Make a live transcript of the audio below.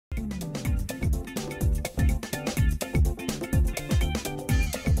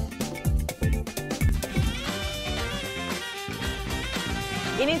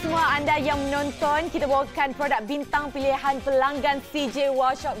Ini semua anda yang menonton, kita bawakan produk bintang pilihan pelanggan CJ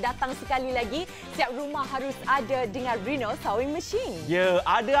Workshop datang sekali lagi. Setiap rumah harus ada dengan Riino sewing machine. Ya,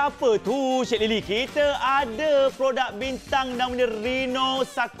 ada apa tu Cik Lily? Kita ada produk bintang namanya Riino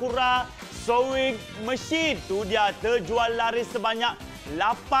Sakura sewing machine. Tu dia terjual laris sebanyak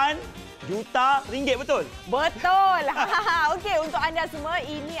 8 juta ringgit, betul? Betul. Okey, untuk anda semua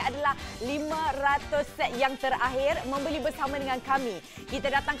ini adalah 500 set yang terakhir. Membeli bersama dengan kami,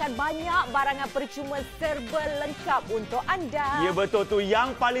 kita datangkan banyak barangan percuma serba lengkap untuk anda. Ya, betul tu.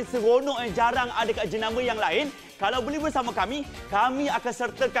 Yang paling seronok yang jarang ada kat jenama yang lain. Kalau beli bersama kami akan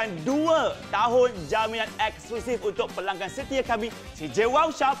sertakan 2 tahun jaminan eksklusif untuk pelanggan setia kami, CJ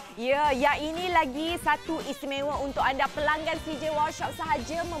Workshop. Ya, yang ini lagi satu istimewa untuk anda. Pelanggan CJ Workshop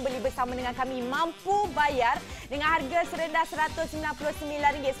sahaja membeli bersama dengan kami mampu bayar dengan harga serendah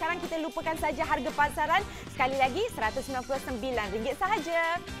RM199. Sekarang kita lupakan saja harga pasaran. Sekali lagi, RM199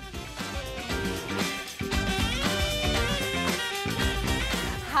 sahaja.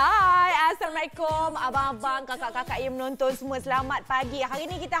 Hai, Assalamualaikum abang-abang, kakak-kakak yang menonton semua. Selamat pagi. Hari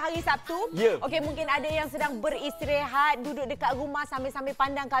ini kita hari Sabtu. Ya. Okey, mungkin ada yang sedang beristirahat, duduk dekat rumah sambil-sambil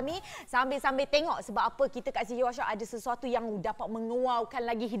pandang kami, sambil-sambil tengok sebab apa kita kat CJ Workshop ada sesuatu yang dapat mengewaukan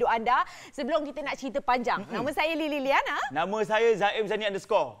lagi hidup anda. Sebelum kita nak cerita panjang, nama saya Lily Liana. Nama saya Zaim Zani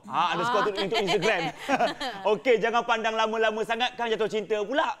underscore. Underscore tu untuk Instagram. Okey, jangan pandang lama-lama sangat kan jatuh cinta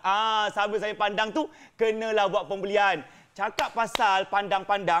pula. Sambil saya pandang tu, kenalah buat pembelian. Cakap pasal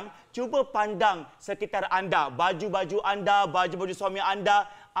pandang-pandang, cuba pandang sekitar anda. Baju-baju anda, baju-baju suami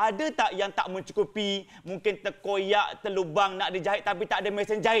anda, ada tak yang tak mencukupi? Mungkin terkoyak, terlubang, nak dijahit tapi tak ada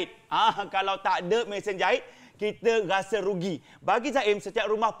mesin jahit. Kalau tak ada mesin jahit, kita rasa rugi. Bagi Zaim,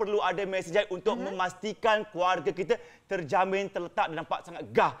 setiap rumah perlu ada mesin jahit untuk memastikan keluarga kita terjamin, terletak dan nampak sangat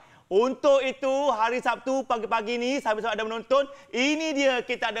gah. Untuk itu, hari Sabtu pagi-pagi ni, sahabat-sahabat anda menonton, ini dia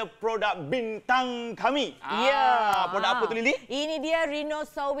kita ada produk bintang kami. Ya. Produk apa tu, Lily? Ini dia Riino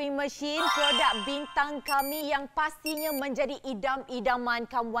Sewing Machine, produk bintang kami yang pastinya menjadi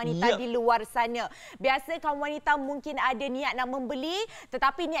idam-idaman kaum wanita di luar sana. Biasa kaum wanita mungkin ada niat nak membeli,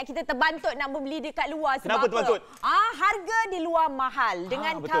 tetapi niat kita terbantut nak membeli dekat luar. Sebab kenapa terbantut? Harga di luar mahal.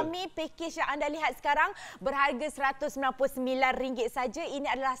 Dengan betul. kami, package yang anda lihat sekarang berharga RM199 saja. Ini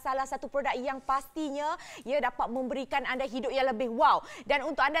adalah salah satu produk yang pastinya ia dapat memberikan anda hidup yang lebih wow. Dan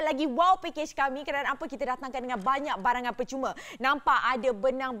untuk anda lagi wow package kami, kerana apa kita datangkan dengan banyak barangan percuma. Nampak ada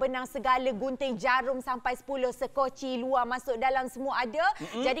benang-benang segala, gunting jarum sampai 10 sekoci luar masuk dalam semua ada.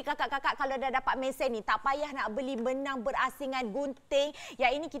 Jadi kakak-kakak kalau dah dapat mesin ni, tak payah nak beli benang berasingan, gunting.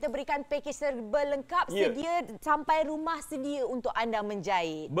 Yang ini kita berikan package serba lengkap, sedia sampai rumah, sedia untuk anda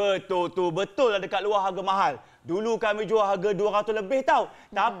menjahit. Betul tu, betul lah dekat luar harga mahal. Dulu kami jual harga 200 lebih tau.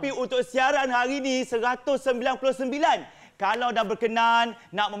 Tapi untuk siaran hari ni 199. Kalau dah berkenan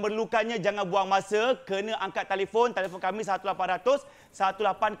nak memerlukannya, jangan buang masa, kena angkat telefon kami 1800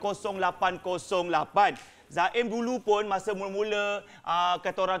 180808. Zaim dulu pun masa mula-mula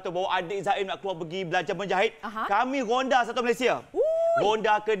kata orang tu bawa adik Zaim nak keluar pergi belajar menjahit, kami ronda satu Malaysia.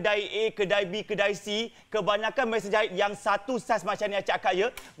 Ronda kedai A, kedai B, kedai C, kebanyakan mesin jahit yang satu saiz macam ni acak akak ya,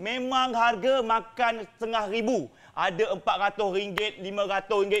 memang harga makan RM1,500. Ada RM400,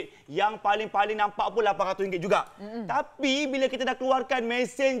 RM500, yang paling-paling nampak pun RM800 juga. Tapi bila kita dah keluarkan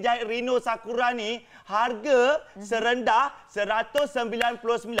mesin jahit Riino Sakura ni, harga serendah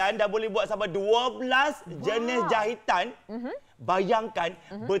RM199 dah boleh buat sampai 12 jenis jahitan. Bayangkan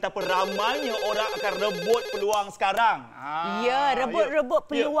betapa ramainya orang akan rebut peluang sekarang. Ya, rebut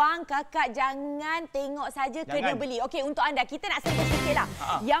peluang. Kakak jangan tengok saja, kena beli. Okey, untuk anda, kita nak sebut sikitlah.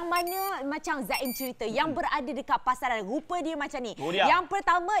 Yang mana macam Zaim cerita, yang berada dekat pasaran, rupa dia macam ni. Yang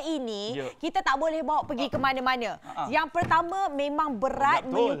pertama ini, kita tak boleh bawa pergi ke mana-mana. Yang pertama, memang berat,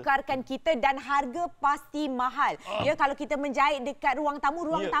 menyukarkan kita dan harga pasti mahal. Ya, kalau kita menjahit dekat ruang tamu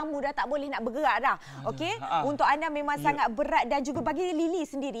dah tak boleh nak bergerak dah. Okey, untuk anda memang sangat berat. Dan juga bagi Lily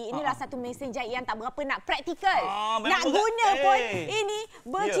sendiri, inilah satu mesin jahit yang tak berapa nak praktikal. Nak guna pun ini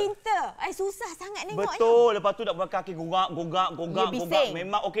bercinta. Susah sangat nengoknya. Betul. Lepas tu nak buat kaki gonggak.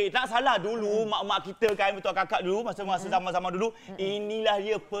 Memang okey, tak salah dulu mak-mak kita kan, betul kakak dulu, masa zaman-zaman dulu, inilah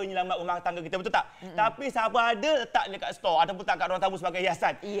dia penyelamat rumah tangga kita, betul tak? Tapi siapa ada letak dekat store ataupun tak kat ruang tamu sebagai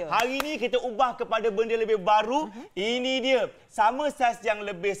hiasan. Hari ni kita ubah kepada benda lebih baru. Ini dia. Sama saiz yang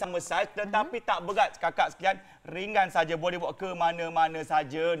lebih sama saiz, tetapi tak berat. Kakak sekian, ringan saja, boleh bawa ke mana-mana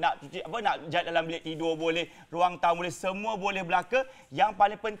saja. Nak cuci nak jahit dalam bilik tidur boleh, ruang tamu boleh, semua boleh belaka. Yang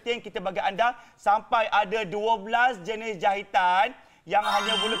paling penting kita bagi anda sampai ada 12 jenis jahitan yang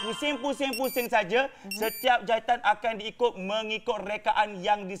hanya boleh pusing saja. Setiap jahitan akan mengikut rekaan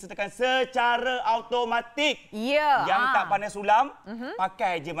yang disertakan secara automatik. Ya. Yang tak pandai sulam,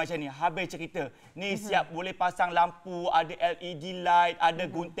 pakai je macam ni. Habis cerita. Ni siap boleh pasang lampu, ada LED light, ada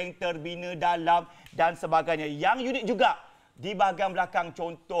gunting terbina dalam dan sebagainya. Yang unik juga, di bahagian belakang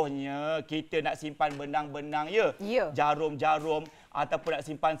contohnya kita nak simpan benang-benang jarum-jarum ataupun nak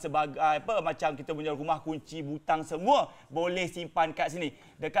simpan sebagai macam kita punya rumah kunci butang semua boleh simpan kat sini.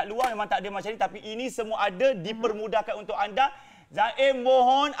 Dekat luar memang tak ada macam ni, tapi ini semua ada, dipermudahkan untuk anda. Zaim,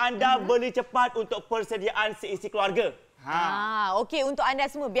 mohon anda beli cepat untuk persediaan seisi keluarga. Okey, untuk anda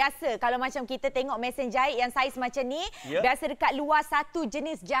semua, biasa kalau macam kita tengok mesin jahit yang saiz macam ni, biasa dekat luar satu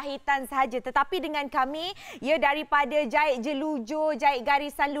jenis jahitan sahaja. Tetapi dengan kami, daripada jahit jelujur, jahit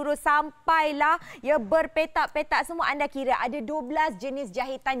garisan lurus sampailah berpetak-petak semua, anda kira ada 12 jenis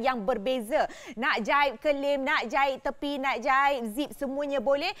jahitan yang berbeza. Nak jahit kelim, nak jahit tepi, nak jahit zip, semuanya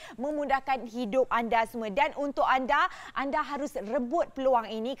boleh, memudahkan hidup anda semua. Dan untuk anda harus rebut peluang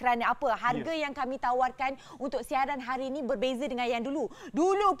ini kerana apa? Harga yang kami tawarkan untuk siaran hari ini berbeza dengan yang dulu.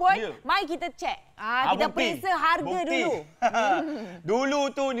 Dulu pun, mari kita cek. Kita periksa harga dulu. Dulu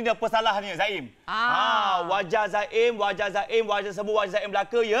tu ni dah persalahannya, Zaim. Wajah Zaim, wajah semua wajah Zaim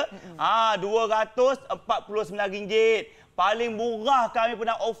belaka ya. RM249. Paling murah kami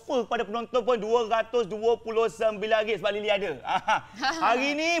pernah offer kepada penonton pun RM229 sebab Lily ada.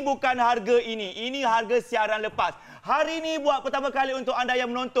 Hari ini bukan harga ini. Ini harga siaran lepas. Hari ini buat pertama kali untuk anda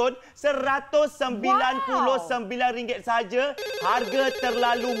yang menonton RM199 saja. Harga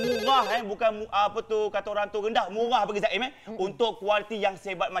terlalu murah bukan kata orang tu rendah, murah bagi Zaim untuk kualiti yang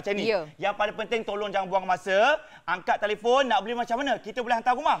sehebat macam ni. Yang paling penting tolong jangan buang masa. Angkat telefon, nak beli macam mana? Kita boleh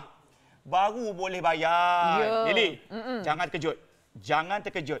hantar rumah. Baru boleh bayar. Lily, jangan terkejut. Jangan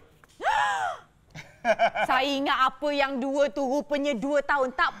terkejut. Saya ingat apa yang dua tu rupanya 2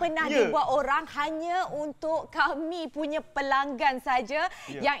 tahun. Tak pernah dibuat orang, hanya untuk kami punya pelanggan saja.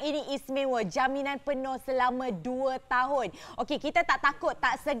 Yang ini istimewa, jaminan penuh selama 2 tahun. Okey, kita tak takut,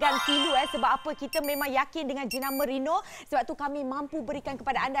 tak segan silu sebab apa? Kita memang yakin dengan jenama Riino. Sebab tu kami mampu berikan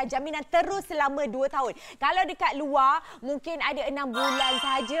kepada anda jaminan terus selama 2 tahun. Kalau dekat luar mungkin ada 6 bulan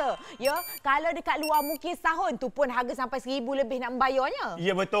saja. Kalau dekat luar mungkin setahun tu pun harga sampai 1,000 lebih nak membayarnya.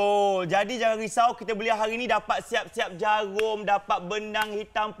 Ya, betul. Jadi jangan risau, kita beli hari ini dapat siap-siap jarum, dapat benang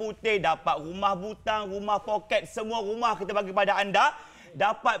hitam putih, dapat rumah butang, rumah poket, semua rumah kita bagi pada anda.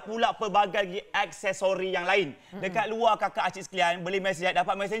 Dapat pula pelbagai aksesori yang lain. Dekat luar kakak acik sekalian beli mesin jahit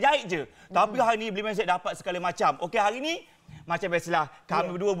dapat mesin jahit je. Tapi hari ini beli mesin jahit dapat segala macam. Okey, hari ini macam biasalah,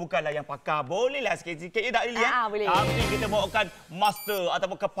 kami berdua bukanlah yang pakar. Bolehlah sikit-sikit tak Lily? Boleh. Tapi kita bawakan master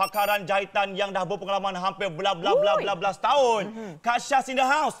ataupun kepakaran jahitan yang dah berpengalaman hampir belas tahun. Kak Syaz in the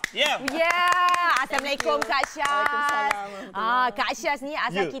house. Assalamualaikum Kak Syaz. Kak Syaz ni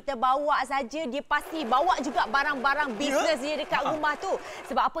asal kita bawa saja, dia pasti bawa juga barang-barang bisnes dia dekat rumah tu.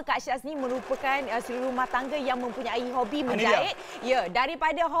 Sebab apa? Kak Syaz ni merupakan seluruh rumah tangga yang mempunyai hobi menjahit.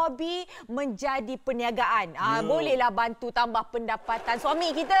 Daripada hobi menjadi perniagaan. Bolehlah bantu tambah pendapatan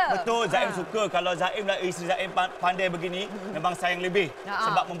suami kita. Betul, Zaim suka. Kalau Zaim dan isteri Zaim pandai begini, memang sayang lebih.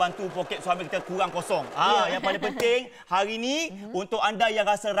 Sebab membantu poket suami kita kurang kosong. Yang paling penting, hari ini untuk anda yang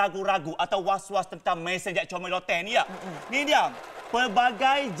rasa ragu-ragu atau was-was tentang mesin jahit comel loten ni ni dia,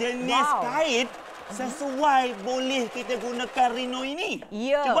 pelbagai jenis kain sesuai boleh kita gunakan Riino ini.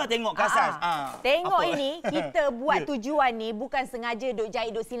 Cuba tengok Kak Syaz. Tengok ini, kita buat tujuan ni bukan sengaja duk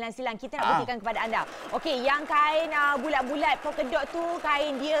jahit, duk silang-silang. Kita nak buktikan kepada anda. Okey, yang kain bulat-bulat polka dot tu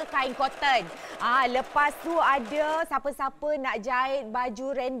kain dia kain cotton. Lepas tu ada siapa-siapa nak jahit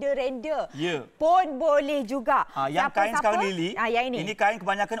baju render-render. Pun boleh juga. Yang kain sekarang Lily, yang ini kain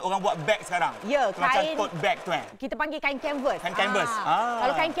kebanyakan orang buat bag sekarang. Macam tote bag tu kita panggil kain canvas. Kain canvas.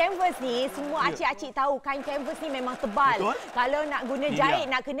 Kalau kain canvas ni semua acik-acik tahu kain canvas ni memang tebal. Kalau nak guna jahit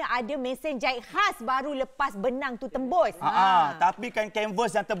nak kena ada mesin jahit khas baru lepas benang tu tembus. Tapi kain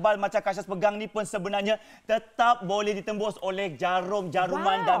canvas yang tebal macam Kak Syaz pegang ni pun sebenarnya tetap boleh ditembus oleh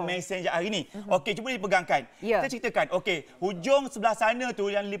jarum-jaruman dan mesin jahit hari ni. Okey, cuba dipegangkan. Kita ceritakan. Okey, hujung sebelah sana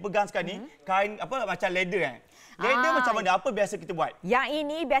tu yang dipegang sekarang ni kain macam leather Leather macam mana? Apa biasa kita buat? Yang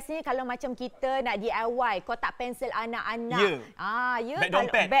ini biasanya kalau macam kita nak DIY, kotak pensel anak-anak.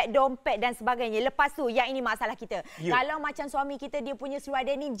 Beg dompet dan sebagainya. Lepas tu, yang ini masalah kita. Kalau macam suami kita, dia punya seluar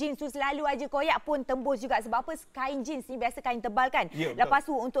denim jeans tu selalu aja koyak pun tembus juga. Sebab apa? Kain jeans ni biasa kain tebal kan? Lepas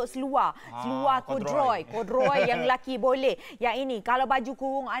tu untuk seluar corduroy yang lelaki boleh. Yang ini, kalau baju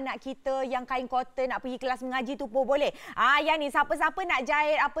kurung anak kita yang kain cotton nak pergi kelas mengaji tu pun boleh. Yang ni, siapa-siapa nak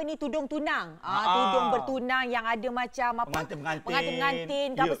jahit tudung tunang. Tudung bertunang yang ada macam apa?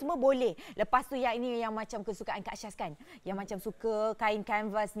 Pengantin-pengantin, apa semua boleh. Lepas tu yang ini yang macam kesukaan Kak Syaz kan. Yang macam suka kain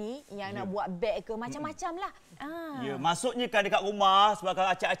canvas ni, yang nak buat beg ke macam-macam lah. Ya, maksudnya kan dekat rumah sebab kalau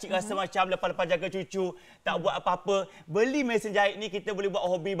acik-acik rasa macam lepas-lepas jaga cucu tak buat apa-apa, beli mesin jahit ni kita boleh buat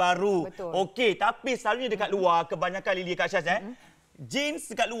hobi baru. Okey, tapi selalunya dekat luar kebanyakan Lily Kak Syaz jeans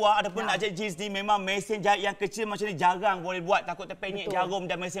dekat luar ataupun nak jahit jeans ni memang mesin jahit yang kecil macam ni jarang boleh buat, takut terpenyek jarum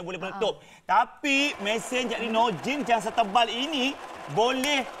dan mesin boleh meletup. Tapi mesin jahit Riino jeans yang setebal ini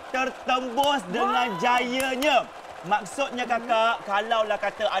boleh tertembus dengan jayanya. Maksudnya kakak, kalaulah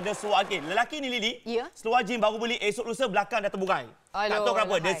kata ada seluar, lelaki ni Lily, seluar jeans baru beli, esok lusa belakang dah terburai. Tak tahu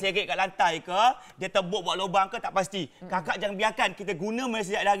kenapa, dia seret kat lantai ke, dia tebuk buat lubang ke, tak pasti. Kakak jangan biarkan kita guna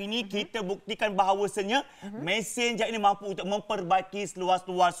mesin jahit hari ini, kita buktikan bahawasanya mesin jahit ini mampu untuk memperbaiki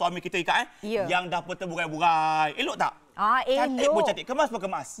seluar-seluar suami kita yang dah pun terburai-burai. Elok tak? Cantik pun cantik. Kemas pun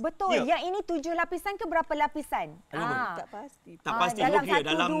kemas. Betul. Yang ini 7 lapisan ke berapa lapisan? Tak pasti. Tak pasti.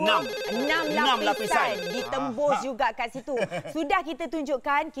 Dalam 6 lapisan. Ditembus juga kat situ. Sudah kita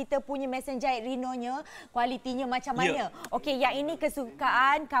tunjukkan kita punya mesin jahit Riino-nya, kualitinya macam mana. Okey, yang ini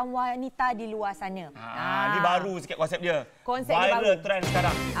kesukaan kaum wanita di luar sana. Ni baru sikit konsep dia. Konsep dia baru. Trend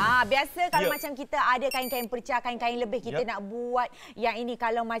sekarang. Biasa kalau macam kita ada kain-kain perca, kain-kain lebih kita nak buat. Yang ini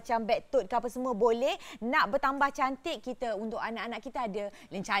kalau macam beg tote ke apa semua boleh. Nak bertambah cantik kita untuk anak-anak kita ada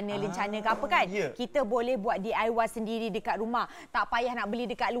lencana ke apa kan. Kita boleh buat DIY sendiri dekat rumah. Tak payah nak beli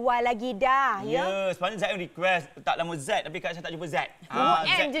dekat luar lagi dah. Sebenarnya Zaid request tak nama Z tapi Kak Syaz tak jumpa Z.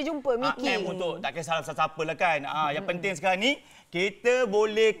 M je jumpa Miki. M untuk tak kisah siapa lah kan. Yang penting sekarang ni kita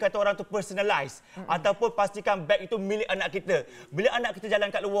boleh kata orang tu personalize ataupun pastikan beg itu milik anak kita. Bila anak kita jalan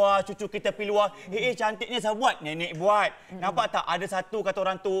kat luar, cucu kita pergi luar, cantiknya saya buat, nenek buat. Nampak tak ada satu kata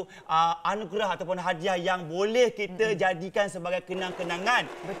orang tu anugerah ataupun hadiah yang boleh kita jadikan sebagai kenang-kenangan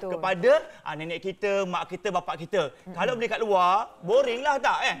kepada nenek kita, mak kita, bapak kita. Kalau beli kat luar, boring lah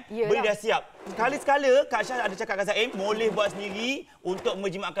tak beli dah siap. Sekali-sekala Kak Syaz ada cakap kat Zaim, boleh buat sendiri untuk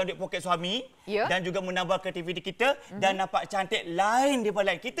menjimatkan duit poket suami dan juga menambah kreativiti kita dan nampak cantik lain daripada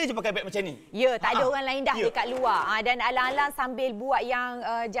lain. Kita je pakai beg macam ni. Tak ada orang lain dah dekat luar. Dan alang-alang sambil buat yang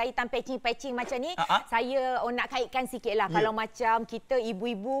jahitan patching-patching macam ni, saya nak kaitkan sikitlah. Kalau macam kita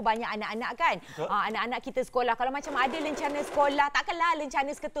ibu-ibu banyak anak-anak kan. Anak-anak kita sekolah. Kalau macam ada lencana sekolah, takkanlah lencana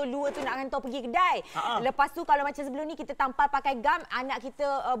seketul dua tu nak hantar pergi kedai. Lepas tu kalau macam sebelum ni kita tampal pakai gam, anak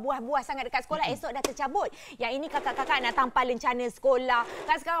kita buah-buah sangat dekat sekolah, esok dah tercabut. Yang ini kakak-kakak nak tampal lencana sekolah.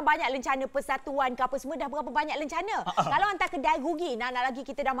 Kan sekarang banyak lencana persatuan ke apa semua, dah berapa banyak lencana. Kalau hantar kedai rugi. Nak lagi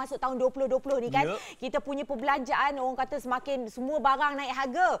kita dah masuk tahun 2020 ni kan. Kita punya perbelanjaan orang kata semakin semua barang naik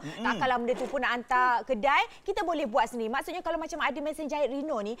harga. Takkanlah benda tu pun nak hantar kedai, kita boleh buat sendiri. Maksudnya kalau macam ada mesin jahit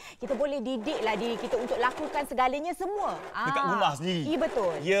Riino ni, kita boleh didiklah diri kita untuk lakukan segalanya semua. Dekat rumah sendiri.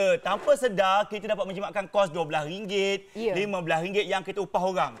 Betul. Tanpa sedar kita dapat menjimatkan kos RM12, RM15 yang kita upah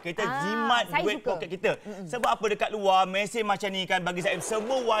orang. Kita jimat duit poket kita. Sebab apa dekat luar mesin macam ni kan bagi Zaim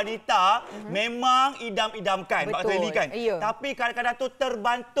semua wanita memang idam-idamkan. Betul. Kan? Tapi kadang-kadang tu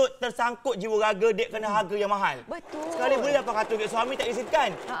terbantut, tersangkut jiwa raga dek kena harga yang mahal. Betul. Sekali boleh dapat RM100 suami tak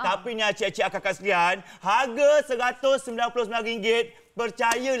izinkan. Tapi ni cik-cik akak-akak sekalian, harga RM199.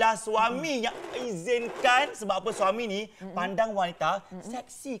 Percayalah suami yang izinkan. Sebab apa suami ni pandang wanita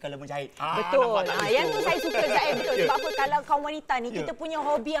seksi kalau menjahit. Betul. Yang tu saya suka Zaim. Betul. Sebab apa kalau kaum wanita ni kita punya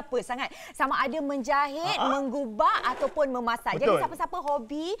hobi apa sangat. Sama ada menjahit, menggubah ataupun memasak. Jadi siapa-siapa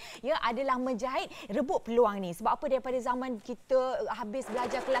hobi adalah menjahit, rebut peluang ni. Sebab apa daripada zaman kita habis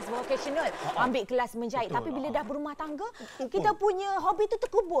belajar kelas vocational, ambil kelas menjahit. Tapi bila dah berumah tangga, kita punya hobi tu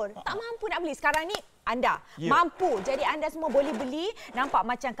terkubur. Tak mampu nak beli. Sekarang ni anda mampu. Jadi anda semua boleh beli. Nampak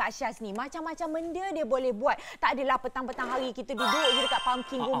macam Kak Syaz ni, macam-macam benda dia boleh buat. Tak adalah petang-petang hari kita duduk je dekat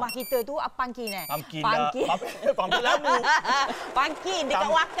pumpkin rumah kita tu. Pumpkin Pumpkin labu. Pumpkin dekat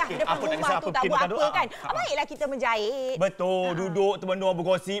wakaf depan rumah tu tak buat apa kan. Baiklah kita menjahit. Betul, duduk teman-teman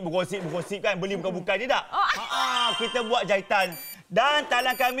bergosip kan. Beli bukan-bukan je tak? Kita buat jahitan. Dan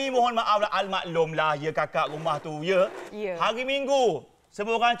talang kami mohon maaflah, al-maklumlah kakak rumah tu hari Minggu.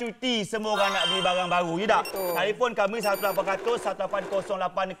 Semua orang cuti, semua orang nak beli barang baru, ya tak? Telefon kami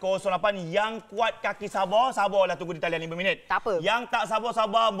 1800-1808-0808 yang kuat kaki sabarlah tunggu di talian 5 minit. Tak apa. Yang tak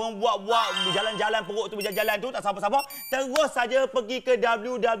sabar-sabar membuat-buat jalan-jalan perut tu berjalan tu tak sabar-sabar, terus saja pergi ke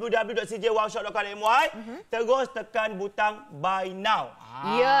www.cjworkshop.com.my, terus tekan butang buy now.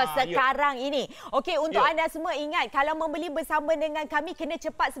 Ya, sekarang ini. Okey, untuk anda semua ingat, kalau membeli bersama dengan kami, kena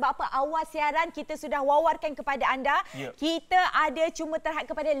cepat sebab apa? Awal siaran kita sudah wawarkan kepada anda. Kita ada cuma terhad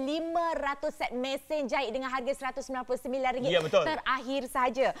kepada 500 set mesin jahit dengan harga RM199. Ya, betul. Terakhir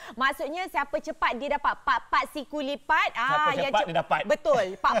saja. Maksudnya siapa cepat dia dapat part-part siku lipat. Siapa cepat dia dapat.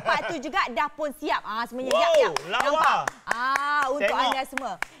 Betul. Part-part tu juga dah pun siap. Semuanya wow, lawa. Untuk tengok. Anda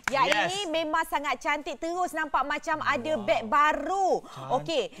semua. Yang ini memang sangat cantik. Terus nampak macam ada beg baru.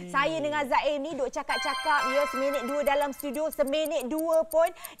 Okey, saya dengan Zaim ni duk cakap-cakap ya, seminit dua dalam studio, seminit dua pun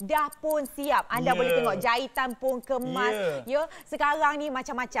dah pun siap. Anda boleh tengok jahitan pun kemas. Ya, sekarang ni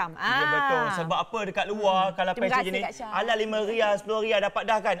macam-macam. Ya, betul. Sebab apa dekat luar kalau fashion jenis ala RM5, RM10 dapat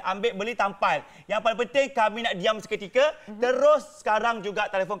dah kan. Ambil beli tampal. Yang paling penting kami nak diam seketika. Terus sekarang juga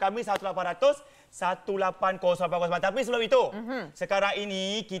telefon kami 1800-180808. Tapi sebelum itu, sekarang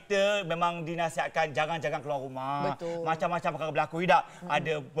ini kita memang dinasihatkan jangan keluar rumah. Betul. Macam-macam perkara berlaku tidak.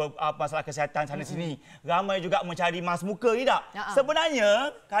 Ada masalah kesihatan sana sini. Ramai juga mencari mas muka tidak.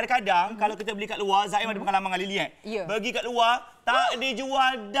 Sebenarnya kadang-kadang kalau kita beli kat luar, Zaim ada pengalaman dengan Lily pergi kat luar tak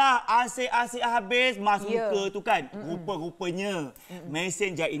dijual dah, asyik-asyik habis mas muka tu kan. Rupa-rupanya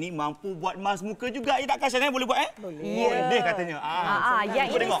mesin jahit ini mampu buat mas muka juga. Tak Kashan boleh buat boleh katanya.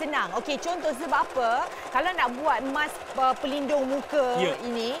 Yang ini senang. Okey, contoh sebab apa? Kalau nak buat mask pelindung muka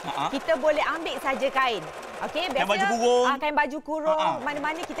ini, kita boleh ambil saja kain. Okey, biasa kain baju kurung.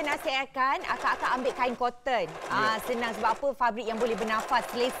 Mana-mana kita nasihatkan akak-akak ambil kain cotton. Senang sebab apa? Fabrik yang boleh bernafas,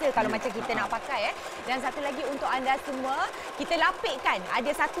 selesa kalau macam kita nak pakai. Dan satu lagi untuk anda semua, kita lapikkan.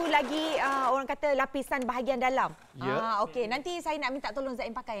 Ada satu lagi orang kata lapisan bahagian dalam. Okey, nanti saya nak minta tolong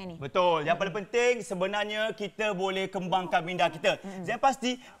Zaim pakai yang ni. Betul. Yang paling penting sebenarnya kita boleh kembangkan minda kita. Zaim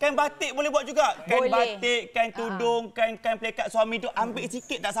pasti kain batik boleh buat juga. Kain batik, kain tudung, kain pelekat suami tu ambil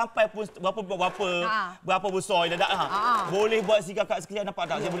sikit tak sampai pun berapa besar dah dah. Boleh buat sikit kakak sekalian, nampak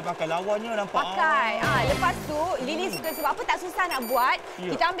tak? Saya boleh pakai lawannya, nampak. Pakai. Lepas tu Lily suka sebab apa tak susah nak buat.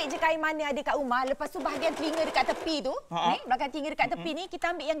 Kita ambil je kain mana ada kat rumah. Lepas tu bahagian telinga dekat tepi tu, ni belakang telinga dekat tepi ni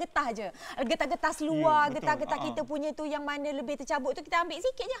kita ambil yang getah je. Getah-getah seluar, getah-getah kita punya tu yang mana lebih tercabut tu kita ambil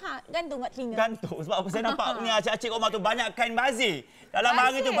sikit je gantung kat telinga. Gantung. Sebab apa saya nampak ni acik-acik rumah tu banyak kain bazir. Dalam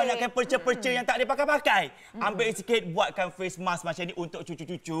hari tu banyak kain perca-perca yang tak dipakai-pakai. Ambil sikit buatkan face mask macam ni untuk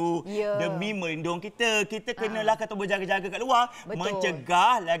cucu-cucu. Demi melindung kita. Kita kenalah kata berjaga-jaga kat luar.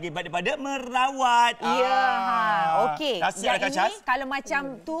 Mencegah lagi daripada merawat. Okey. Yang ini kalau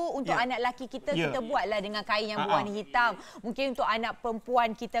macam tu untuk anak lelaki kita, kita buatlah dengan kain yang berwarna hitam. Mungkin untuk anak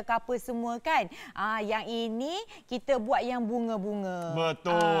perempuan kita ke apa semua kan. Yang ini kita buat yang bunga-bunga.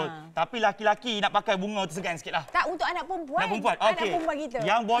 Betul. Tapi laki-laki nak pakai bunga tu segan sikitlah. Tak, untuk anak perempuan. Anak perempuan. Anak perempuan kita.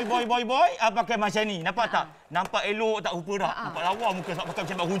 Yang boy pakai macam ni. Nampak tak? Nampak elok tak rupa tak? Nampak lawa muka sebab pakai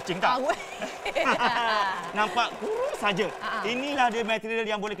macam runcing tak? Nampak kurus saja. Inilah dia material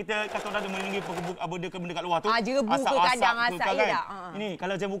yang boleh kita kata orang tu melindungi benda kat luar tu. Jerebu ke kadang asap kan. Ini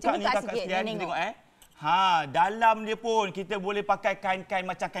kalau saya buka ni kakak sekalian tengok dalam dia pun kita boleh pakai kain-kain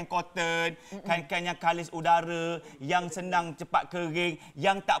macam kain cotton, kain-kain yang kalis udara, yang senang cepat kering,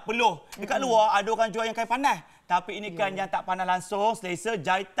 yang tak peluh. Dekat luar ada orang jual yang kain panas. Tapi ini kan yang tak panas langsung, selesa.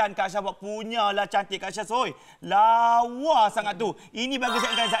 Jahitan Kak Syah buat punyalah cantik Kak Syah soy. Lawa sangat tu. Ini bagi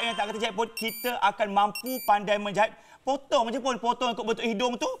Zaid yang tak kata jahit pun, kita akan mampu pandai menjahit. Potong je pun, potong ikut bentuk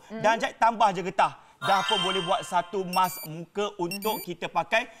hidung tu dan jahit tambah je getah. Dah pun boleh buat satu mask muka untuk kita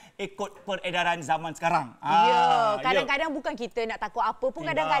pakai ikut peredaran zaman sekarang. Kadang-kadang bukan kita nak takut apa pun.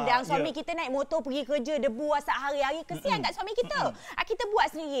 Kadang-kadang suami kita naik motor pergi kerja, debu asap hari-hari, kesian kat suami kita. Kita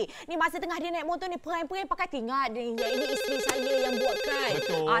buat sendiri. Ni masa tengah dia naik motor ni, perai-perai pakai tinggal. Ini isteri saya yang buatkan.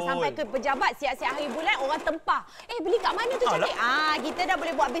 Sampai ke pejabat siap-siap hari bulan, orang tempah. Beli kat mana tu cantik? Kita dah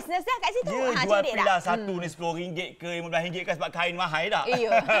boleh buat bisnes dah kat situ. Jual pilah satu ni RM10 ke RM15 kan sebab kain mahal tak?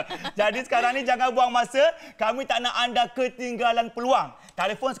 Jadi sekarang ni jangan buang masa, kami tak nak anda ketinggalan peluang.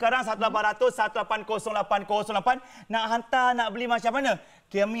 Telefon sekarang 1800-180808. Nak hantar, nak beli macam mana?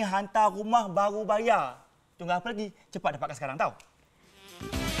 Kami hantar rumah baru bayar. Tunggu apa lagi? Cepat dapatkan sekarang tahu.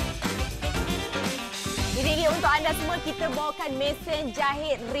 Jadi untuk anda semua, kita bawakan mesin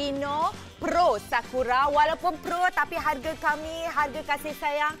jahit Riino Pro Sakura. Walaupun Pro tapi harga kami, harga kasih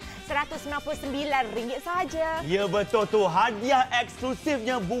sayang RM199 sahaja. Ya betul tu. Hadiah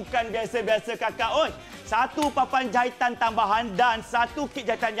eksklusifnya bukan biasa-biasa kakak oi. Satu papan jahitan tambahan dan satu kit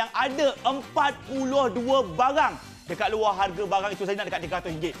jahitan yang ada 42 barang. Dekat luar harga barang itu saya nak dekat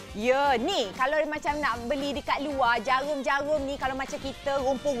RM300. Ya, ni kalau macam nak beli dekat luar, jarum-jarum ni kalau macam kita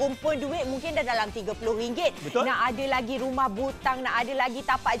rumpun-rumpun duit mungkin dah dalam RM30. Betul. Nak ada lagi rumah butang, nak ada lagi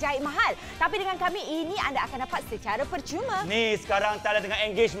tapak jahit mahal. Tapi dengan kami ini anda akan dapat secara percuma. Ni sekarang tak ada dengan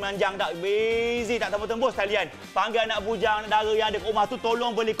engage manjang tak. Busy tak tembus-tembus sekalian. Panggil anak bujang, anak dara yang ada kat rumah tu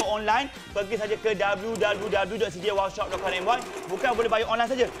tolong beli ke online. Pergi saja ke www.cjworkshop.com.my. Bukan boleh bayar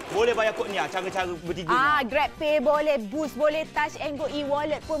online saja. Boleh bayar kod ni cara-cara bertiga. GrabPay boleh, Boost boleh, Touch and Go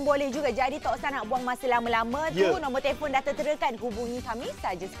e-wallet pun boleh juga. Jadi tak usah nak buang masa lama-lama tu. Nombor telefon dah terterakan. Hubungi kami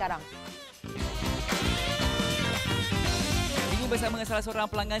saja sekarang. Bersama dengan salah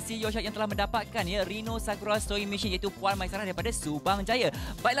seorang pelanggan CEO Shop yang telah mendapatkan Riino Sakura Sewing Machine iaitu Puan Maisarah daripada Subang Jaya.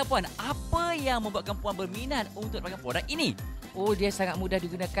 Baiklah Puan, apa yang membuatkan Puan berminat untuk dapatkan produk ini? Oh, dia sangat mudah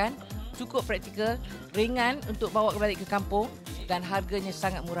digunakan, cukup praktikal, ringan untuk bawa balik ke kampung dan harganya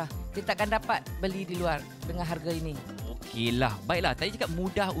sangat murah. Kita takkan dapat beli di luar dengan harga ini. Okeylah, baiklah. Tadi cakap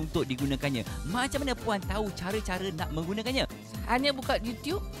mudah untuk digunakannya. Macam mana Puan tahu cara-cara nak menggunakannya? Hanya buka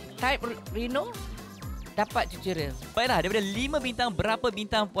YouTube, type Riino, dapat tutorial. Baiklah, daripada 5 bintang, berapa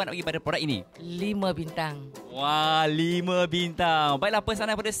bintang Puan nak bagi pada produk ini? 5 bintang. Wah, 5 bintang. Baiklah,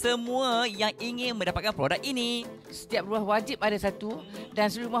 pesanan kepada semua yang ingin mendapatkan produk ini. Setiap rumah wajib ada satu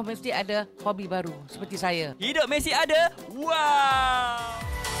dan seluruh rumah mesti ada hobi baru seperti saya. Hidup mesti ada. Wow!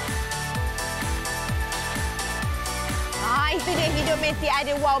 Itu dia, hidup mesti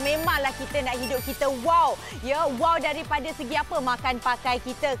ada wow. Memanglah kita nak hidup kita wow. Ya, wow daripada segi apa? Makan pakai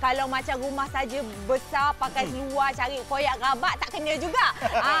kita. Kalau macam rumah saja besar, pakai seluar, cari koyak rabak, tak kena juga.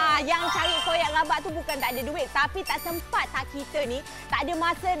 Yang cari koyak rabak tu bukan tak ada duit. Tapi tak sempat tak kita ni, tak ada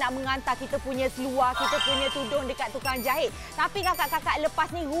masa nak mengantar kita punya seluar, kita punya tudung dekat tukang jahit. Tapi kakak-kakak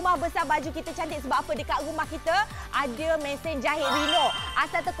lepas ni, rumah besar baju kita cantik sebab apa? Dekat rumah kita ada mesin jahit Riino.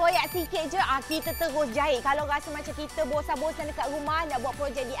 Asal terkoyak sikit je, kita terus jahit. Kalau rasa macam kita bosan dekat rumah, nak buat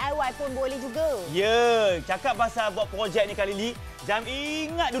projek DIY pun boleh juga. Ya, cakap pasal buat projek ni kali ni, jangan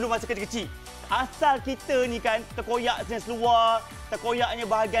ingat dulu masa kecil-kecil. Asal kita ni kan terkoyaknya seluar, terkoyaknya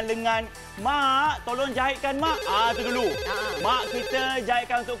bahagian lengan. Mak, tolong jahitkan Mak. Tu dulu. Mak kita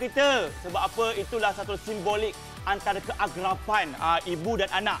jahitkan untuk kita. Sebab apa? Itulah satu simbolik antara keagrapan ibu dan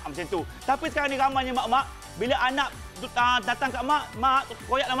anak macam tu. Tapi sekarang ni ramainya mak-mak, bila anak datang kat mak,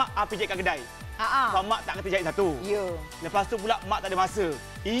 koyaklah Mak, pijak kat kedai. Sebab mak tak kata jahit satu. Lepas tu pula mak tak ada masa.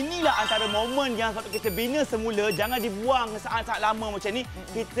 Inilah antara momen yang sepatutnya kita bina semula. Jangan dibuang saat-saat lama macam ni.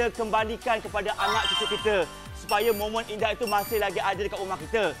 Kita kembalikan kepada anak cucu kita. Supaya momen indah itu masih lagi ada dekat rumah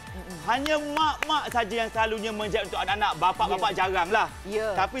kita. Hanya mak-mak saja yang selalunya menjahit untuk anak-anak. Bapak-bapak jaranglah.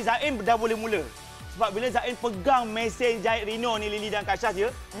 Tapi Zain dah boleh mula. Sebab bila Zain pegang mesin jahit Riino ni, Lily dan Kasha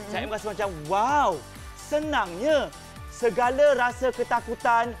je, Zain merasa macam, wow, senangnya. Segala rasa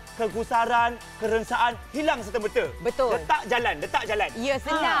ketakutan, kegusaran, kerensaan hilang serta-merta. Betul. Letak jalan. Ya,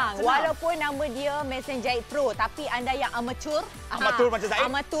 senang. Walaupun nama dia mesin jahit pro, tapi anda yang amatur, macam saya.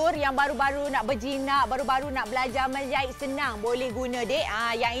 Amatur yang baru-baru nak berjinak, baru-baru nak belajar menjahit, senang boleh guna, Dek.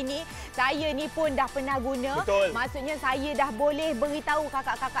 Yang ini saya ni pun dah pernah guna. Betul. Maksudnya saya dah boleh beritahu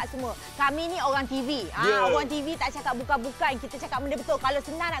kakak-kakak semua. Kami ni orang TV. Orang TV tak cakap bukan-bukan, kita cakap benda betul. Kalau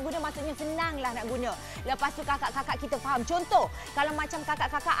senang nak guna, maksudnya senanglah nak guna. Lepas tu kakak-kakak kita faham. Contoh, kalau macam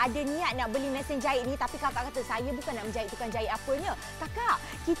kakak-kakak ada niat nak beli mesin jahit ni, tapi kakak kata, saya bukan nak menjahit tukang jahit apanya. Kakak,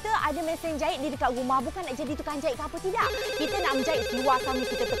 kita ada mesin jahit di dekat rumah, bukan nak jadi tukang jahit ke apa, tidak. Kita nak menjahit seluar kami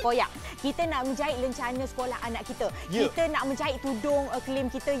kita terkoyak. Kita nak menjahit lencana sekolah anak kita. Kita nak menjahit tudung klim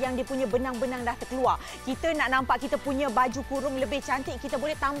kita yang dia punya benang-benang dah terkeluar. Kita nak nampak kita punya baju kurung lebih cantik, kita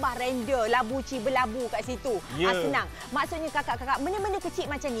boleh tambah render, labu berlabu kat situ. Senang. Maksudnya kakak-kakak, benda-benda kecil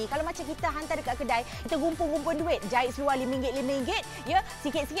macam ni, kalau macam kita hantar dekat kedai, kita gumpung-gumpung duit, jahit seluar RM5, ya,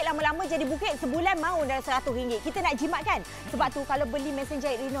 sikit-sikit lama-lama jadi bukit, sebulan mau dalam RM100. Kita nak jimatkan. Sebab tu kalau beli mesin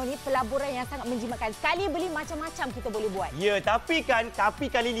jahit Riino ni pelaburan yang sangat menjimatkan. Sekali beli macam-macam kita boleh buat. Ya, tapi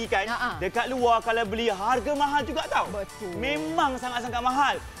kali ni kan dekat luar kalau beli harga mahal juga tau. Betul. Memang sangat-sangat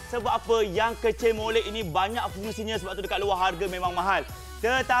mahal. Sebab apa? Yang kecil molek ini banyak fungsinya, sebab tu dekat luar harga memang mahal.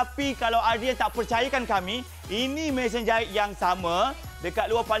 Tetapi kalau ada yang tak percayakan kami, ini mesin jahit yang sama.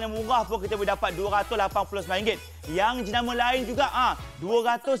 Dekat luar paling murah pun kita boleh dapat RM289. Yang jenama lain juga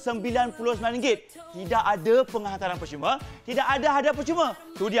RM299. Tidak ada penghantaran percuma, tidak ada hadiah percuma.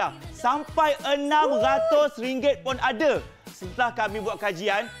 Tu dia, sampai RM600 pun ada. Setelah kami buat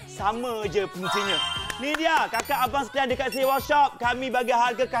kajian, sama je fungsinya. Ni dia, kakak abang sekalian dekat sini workshop. Kami bagi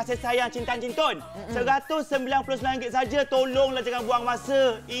harga kasih sayang cinta-cintun. RM199 saja. Tolonglah jangan buang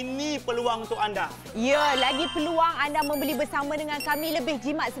masa. Ini peluang untuk anda. Ya, lagi peluang anda membeli bersama dengan kami lebih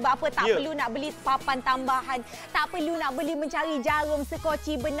jimat. Sebab apa? Tak perlu nak beli papan tambahan. Tak perlu nak beli mencari jarum,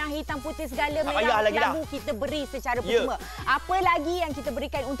 sekoci, benang hitam putih segala. Memang lagu kita beri secara percuma. Apa lagi yang kita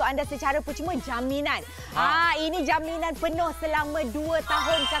berikan untuk anda secara percuma? Jaminan. Ini jaminan penuh selama 2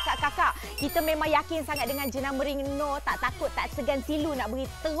 tahun kakak-kakak. Kita memang yakin sangat dengan jenama Riino, tak takut, tak segan silu nak beri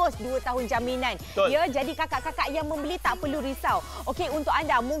terus 2 tahun jaminan. Ya, jadi kakak-kakak yang membeli tak perlu risau. Okey, untuk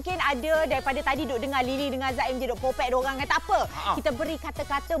anda mungkin ada daripada tadi duk dengar Lily dengan Zaim je duk popek diorang kata apa? Kita beri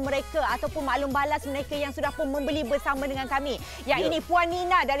kata-kata mereka ataupun maklum balas mereka yang sudah pun membeli bersama dengan kami. Yang ini Puan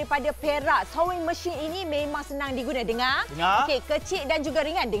Nina daripada Perak. Sewing machine ini memang senang diguna. Dengar? Okey, kecil dan juga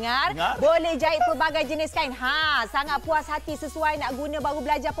ringan. Dengar? Boleh jahit pelbagai jenis kain. Sangat puas hati, sesuai nak guna baru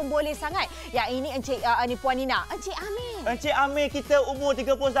belajar pun boleh sangat. Yang ini ni Puan Nina. Encik Amir. Encik Amir kita umur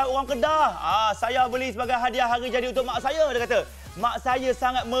 30 tahun, orang Kedah. Saya beli sebagai hadiah hari jadi untuk mak saya, dia kata. Mak saya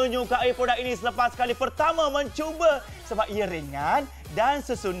sangat menyukai produk ini selepas kali pertama mencuba sebab ia ringan dan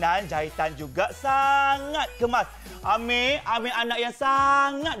susunan jahitan juga sangat kemas. Amir anak yang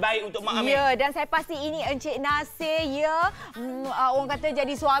sangat baik untuk Mak Amir. Ya, dan saya pasti ini Encik Nasir, orang kata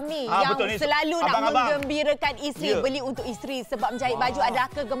jadi suami yang betul, selalu nak menggembirakan isteri. Beli untuk isteri sebab menjahit baju adalah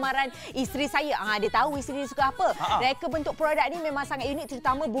kegemaran isteri saya. Dia tahu isteri suka apa. Reka bentuk produk ni memang sangat unik,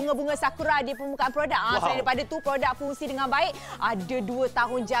 terutama bunga-bunga sakura di permukaan produk. Selain daripada tu, produk fungsi dengan baik. Ada 2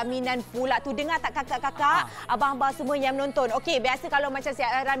 tahun jaminan pula tu. Dengar tak kakak-kakak, abang-abang semua yang menonton. Okey, biasa kalau macam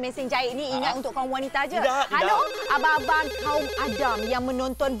siaran mesin jahit ni ingat untuk kaum wanita je. Halo, abang-abang kaum Adam yang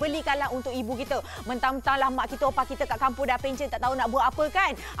menonton, belikanlah untuk ibu kita. Mentang-mentanglah mak kita, opa kita kat kampung dah pencen, tak tahu nak buat apa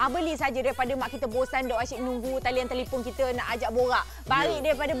kan. Beli saja daripada mak kita bosan duk asyik nunggu talian telefon kita nak ajak borak. Balik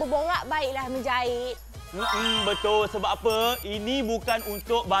daripada berborak, baiklah menjahit. Betul, sebab apa? Ini bukan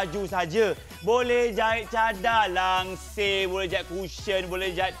untuk baju saja. Boleh jahit cadar, langsir, boleh jahit cushion,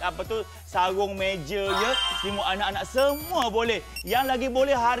 boleh jahit sarung meja, selimut anak-anak, semua boleh. Yang lagi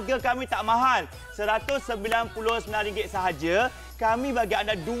boleh, harga kami tak mahal. RM199 sahaja. Kami bagi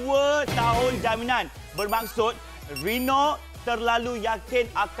anda 2 tahun jaminan. Bermaksud, Riino terlalu yakin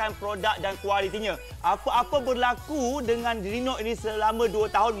akan produk dan kualitinya. Apa-apa berlaku dengan Riino ini selama 2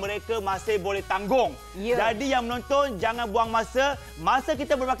 tahun, mereka masih boleh tanggung. Jadi yang menonton, jangan buang masa. Masa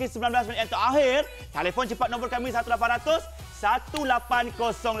kita berbaki 19 minit yang terakhir, telefon cepat nombor kami 1800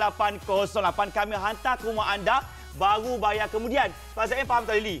 180808. Kami hantar ke rumah anda, baru bayar kemudian. Pak Zaim faham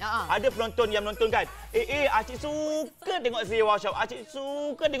tak, Lily? Ada penonton yang menonton kan? Acik suka tengok Zee Workshop. Acik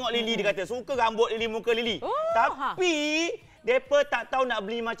suka tengok Lily, dia kata. Suka rambut Lily, muka Lily. Tapi mereka tak tahu nak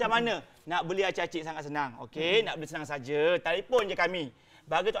beli macam mana. Nak beli acik-acik sangat senang. Okey, nak beli senang saja. Telefon je kami.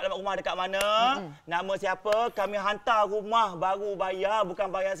 Bagi tahu alamat rumah dekat mana, nama siapa, kami hantar rumah baru bayar, bukan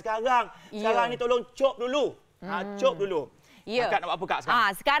bayar sekarang. Sekarang ni tolong cop dulu. Cop dulu. Kakak nak buat apa Kak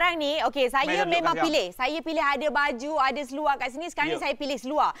sekarang? Sekarang ni, okey, saya memang pilih. Saya pilih ada baju, ada seluar kat sini. Sekarang ni saya pilih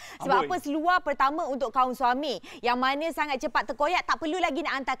seluar. Sebab apa? Seluar pertama untuk kaum suami. Yang mana sangat cepat terkoyak, tak perlu lagi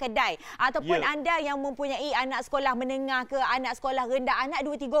nak hantar kedai. Ataupun anda yang mempunyai anak sekolah menengah ke, anak sekolah rendah, anak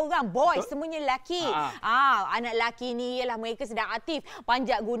 2-3 orang, boys, semuanya lelaki. Anak lelaki ni ialah mereka sedang aktif.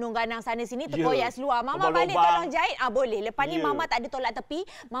 Panjat gunung ganang sana sini, terkoyak seluar. Mama balik tolong jahit. Boleh. Lepas ni Mama tak ada tolak tepi.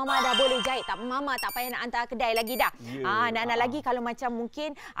 Mama dah boleh jahit. Mama tak payah nak hantar kedai lagi dah. Nak lagi kalau macam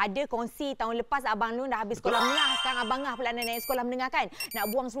mungkin ada kongsi tahun lepas abang Lun dah habis sekolah menengah, sekarang abang Ngah pula nak naik sekolah menengah kan, nak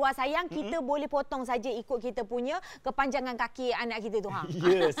buang seluar sayang, kita boleh potong saja ikut kita punya kepanjangan kaki anak kita tu.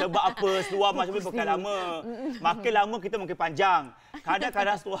 Sebab apa? Seluar macam ni bukan lama. Makin lama kita makin panjang.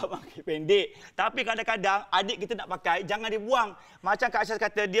 Kadang-kadang seluar makin pendek. Tapi kadang-kadang adik kita nak pakai, jangan dibuang. Macam Kak Aisyah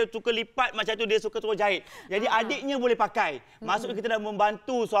kata, dia suka lipat macam tu, dia suka terus jahit. Jadi adiknya boleh pakai. Maksudnya kita dah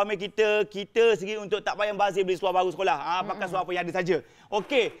membantu suami kita sendiri untuk tak payah bazir beli seluar baru sekolah. Pakai seluar apa yang ada saja.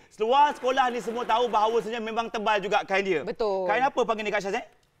 Okey, seluar sekolah ni semua tahu bahawasanya memang tebal juga kain dia. Betul. Kain apa panggil ni Kak Syazet?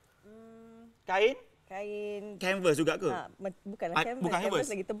 Kain? Kain canvas juga ke? Bukanlah canvas. Bukan canvas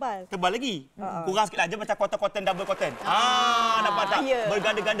lagi tebal. Tebal lagi? Kurang sikit aja macam cotton, double cotton. Nampak tak?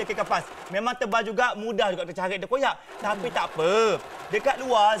 Berganda-ganda ke kapas. Memang tebal juga, mudah juga tercari, terkoyak. Tapi tak apa. Dekat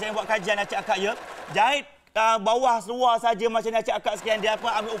luar saya buat kajian acik akak jahit bawah seluar saja macam ni acik akak sekian, dia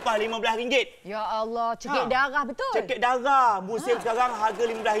ambil upah RM15. Ya Allah, cekik darah betul. Cekik darah. Musim sekarang harga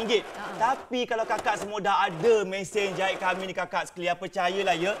RM15. Tapi kalau kakak semua dah ada mesin jahit kami ni kakak sekalian,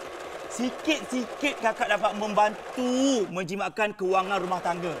 percayalah sikit-sikit kakak dapat membantu menjimatkan kewangan rumah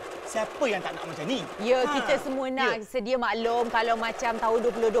tangga. siapa yang tak nak macam ni? Ya, kita semua nak sedia maklum kalau macam tahun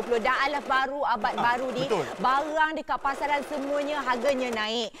 2020 dah alaf baru, abad baru ni, barang dekat pasaran semuanya harganya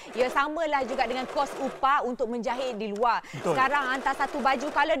naik. Ya, samalah juga dengan kos upah untuk menjahit di luar. Sekarang hantar satu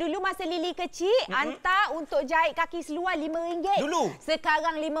baju, kalau dulu masa Lily kecil, hantar untuk jahit kaki seluar RM5. Dulu.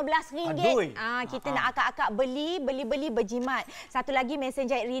 Sekarang RM15. Kita nak akak-akak beli berjimat. Satu lagi mesin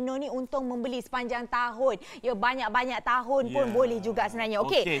jahit Riino ni untung membeli sepanjang tahun. Ya, banyak-banyak tahun pun boleh juga sebenarnya.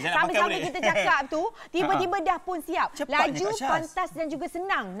 Okey, sambil-sambil kita cakap tu, tiba-tiba dah pun siap. Laju, pantas dan juga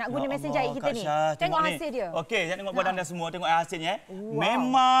senang nak guna mesin jahit kita ni. Tengok hasil dia. Okey, saya tengok badan anda semua, tengok hasilnya.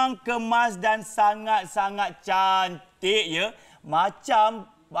 Memang kemas dan sangat-sangat cantik ya. Macam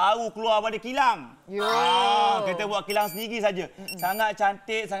baru keluar pada kilang. Kita buat kilang sendiri saja. Sangat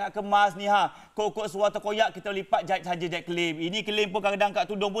cantik, sangat kemas ni Kok-kok suara terkoyak kita lipat jahit saja jahit klaim. Ini klaim pun kadang-kadang kat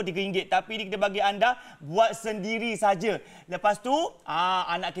tudung pun RM3. Tapi ini kita bagi anda buat sendiri saja. Lepas tu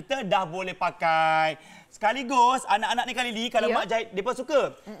anak kita dah boleh pakai. Sekaligus anak-anak ni kali ni kalau mak jahit depa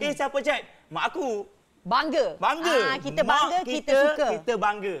suka. Siapa jahit? Mak aku. Bangga. Kita bangga, kita suka. Kita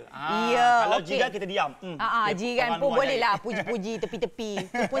bangga. Kalau jiran kita diam. Jiran pun bolehlah puji-puji tepi-tepi.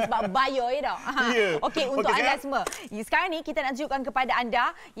 Itu pun sebab bayar dah. Okey, untuk anda semua. Sekarang ni kita nak tunjukkan kepada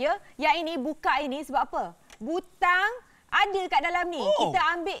anda ya, yang ini buka ini sebab apa? Butang ada kat dalam ni. Kita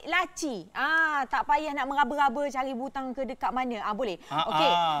ambil laci. Tak payah nak meraba-raba cari butang ke dekat mana. Boleh.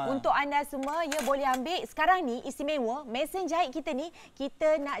 Okey, untuk anda semua ya boleh ambil. Sekarang ni istimewa, mesin jahit kita ni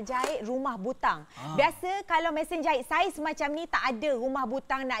kita nak jahit rumah butang. Biasa kalau mesin jahit saiz macam ni tak ada rumah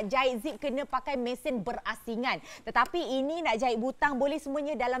butang, nak jahit zip kena pakai mesin berasingan. Tetapi ini nak jahit butang boleh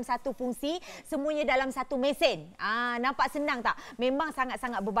semuanya dalam satu fungsi, semuanya dalam satu mesin. Nampak senang tak? Memang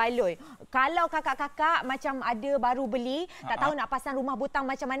sangat-sangat berbaloi. Kalau kakak-kakak macam ada baru beli, tak tahu nak pasang rumah butang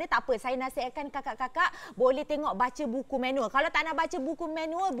macam mana, tak apa. Saya nasihatkan kakak-kakak boleh tengok baca buku manual. Kalau tak nak baca buku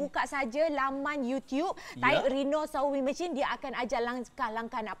manual, buka saja laman YouTube, type Riino Sewing Machine, dia akan ajar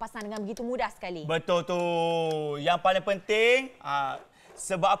langkah-langkah nak pasang dengan begitu mudah sekali. Betul tu. Yang paling penting,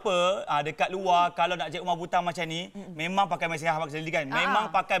 sebab apa dekat luar kalau nak jahit rumah butang macam ni memang pakai mesin khas kan.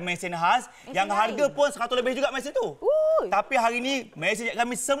 Memang pakai mesin khas yang harga pun 100 lebih juga mesin tu. Tapi hari ni mesin jahit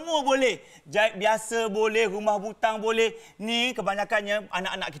kami semua boleh. Jahit biasa boleh, rumah butang boleh. Ni kebanyakannya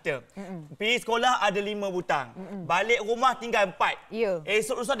anak-anak kita. Pergi sekolah ada 5 butang. Balik rumah tinggal 4.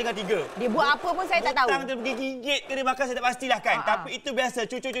 Esok lusa tinggal 3. Dia buat apa pun saya tak tahu. Butang dia pergi gigit ke dia makan saya tak pastilah kan. Tapi itu biasa.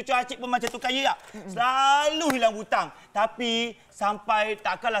 Cucu-cucu acik pun macam tu kaya tak? Selalu hilang butang. Tapi sampai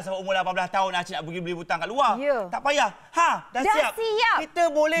takkanlah sampai umur 18 tahun acik nak pergi beli butang kat luar. Tak payah. Dah siap. Kita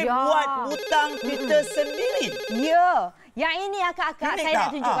boleh buat butang kita sendiri. Yang ini akak-akak saya nak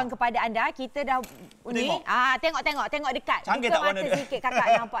tunjukkan kepada anda. Kita dah ni tengok dekat. Canggih buka tak warna mata dia? sikit kakak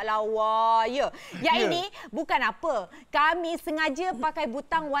nampak lawa. Yang ini bukan apa. Kami sengaja pakai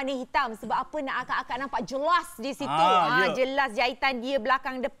butang warna hitam sebab apa nak akak-akak nampak jelas di situ. Jelas jahitan dia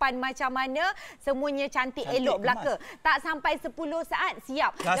belakang depan macam mana, semuanya cantik elok belaka. Tak sampai 10 saat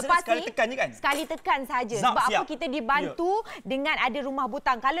siap. Lepas sekali tekan je kan? Sekali tekan saja. Sebab apa kita dibantu dengan ada rumah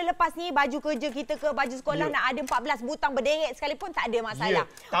butang. Kalau lepas ni baju kerja kita ke baju sekolah nak ada 14 butang berderet sekalipun tak ada masalah.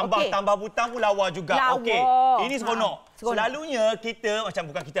 Tambah butang pun lawa juga. Okey. Ini seronok. Selalunya kita macam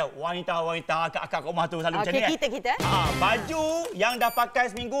bukan kita, wanita-wanita akak-akak rumah tu selalu macam ni kan. Kita. Baju yang dah pakai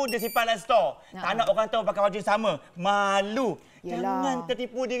seminggu dia simpan dalam store. Tak nak orang tahu pakai baju sama. Malu. Jangan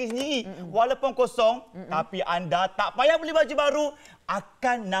tertipu diri sendiri. Walaupun kosong, tapi anda tak payah beli baju baru,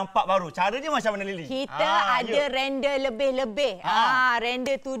 akan nampak baru. Cara dia macam mana, Lily? Kita ada render lebih-lebih.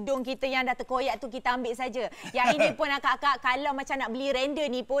 Render tudung kita yang dah terkoyak tu kita ambil saja. Yang ini pun akak-akak kalau macam nak beli render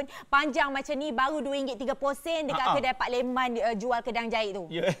ni pun panjang macam ni baru RM2.30 dekat kedai Pak Leman jual kedang jahit tu.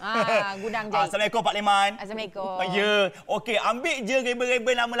 Gudang jahit. Assalamualaikum Pak Leman. Assalamualaikum. Okey, ambil je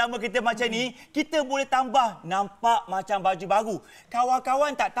rebel-rebel lama-lama kita macam ni, kita boleh tambah nampak macam baju baru.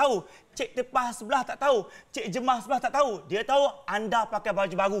 Kawan-kawan tak tahu, cik tepah sebelah tak tahu, cik jemah sebelah tak tahu. Dia tahu anda pakai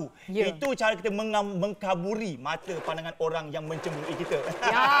baju baru. Itu cara kita mengkaburi mata pandangan orang yang mencemburui kita.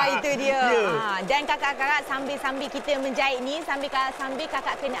 Itu dia. Dan kakak-kakak sambil-sambil kita menjahit ni, sambil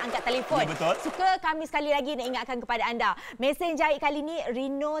kakak kena angkat telefon. Suka kami sekali lagi nak ingatkan kepada anda. Mesin jahit kali ni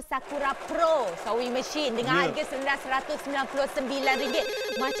Riino Sakura Pro Sewing Machine dengan harga serendah RM199.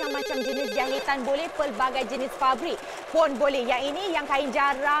 Macam-macam jenis jahitan boleh, pelbagai jenis fabrik pun boleh. Yang ini yang kain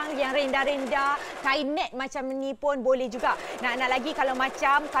jarang, yang rendah-rendah, kain net macam ni pun boleh juga. Nak lagi kalau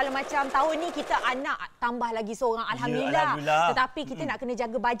macam tahun ni kita anak tambah lagi seorang, alhamdulillah. Tetapi kita nak kena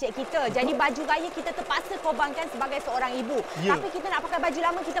jaga bajet kita. Jadi baju raya kita terpaksa korbankan sebagai seorang ibu. Tapi kita nak pakai baju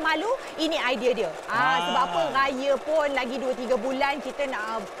lama kita malu, ini idea dia. Sebab apa, raya pun lagi 2-3 bulan kita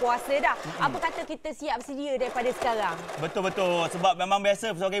nak puasa dah. Apa kata kita siap sedia daripada sekarang? Betul-betul. Sebab memang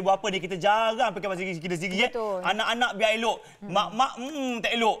biasa sebagai ibu apa ni, kita jarang pakai baju kita sendiri. Anak-anak biar elok. Mak-mak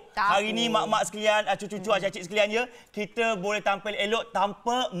tak elok. Hari ni mak-mak sekalian, cucu-cucu, acik-acik sekalian je, kita boleh tampil elok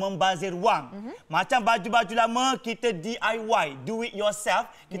tanpa membazir wang. Macam baju-baju lama, kita DIY, do it yourself.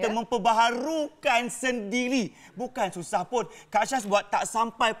 Kita memperbaharukan sendiri. Bukan susah pun. Kak Syaz buat tak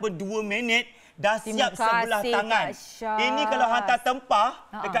sampai pun 2 minit, dah siap sebelah tangan. Ini kalau hantar tempah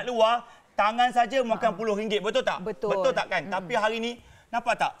dekat luar, tangan saja makan RM10. Betul tak? Betul tak kan? Tapi hari ni,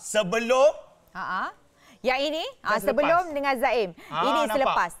 nampak tak? Sebelum... Yang ini sebelum dengan Zaim. Ini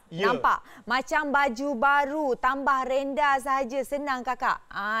selepas. Nampak? Macam baju baru, tambah rendah saja. Senang kakak.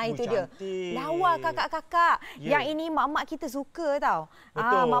 Itu dia. Lawa kakak-kakak. Yang ini mak-mak kita suka tau.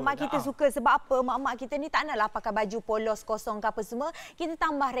 Mak-mak kita suka. Sebab apa? Mak-mak kita ni tak naklah pakai baju polos kosong ke apa semua. Kita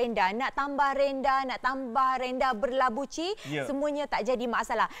tambah rendah. Nak tambah rendah berlabuci. Semuanya tak jadi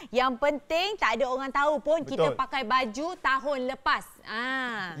masalah. Yang penting tak ada orang tahu pun kita pakai baju tahun lepas.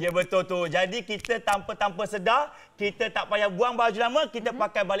 Ya betul tu. Jadi kita tanpa sedar, kita tak payah buang baju lama, kita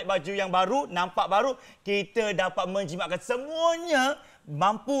pakai balik baju yang baru, nampak baru, kita dapat menjimatkan semuanya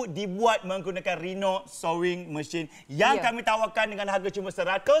mampu dibuat menggunakan Riino sewing machine yang kami tawarkan dengan harga cuma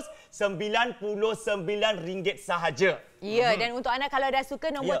RM199 sahaja. Dan untuk anda kalau dah suka,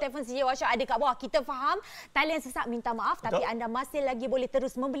 nombor telefon CJ Workshop ada kat bawah. Kita faham talian sesak minta maaf, tapi anda masih lagi boleh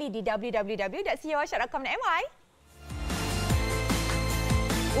terus membeli di www.cjworkshop.com.my.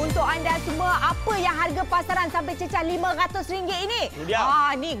 Untuk anda semua, apa yang harga pasaran sampai cecah RM500 ini?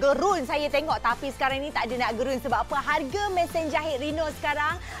 Ni gerun saya tengok. Tapi sekarang ni tak ada nak gerun. Sebab apa? Harga mesin jahit Riino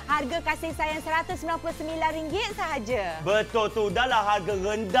sekarang, harga kasih sayang RM199 sahaja. Betul tu. Dahlah harga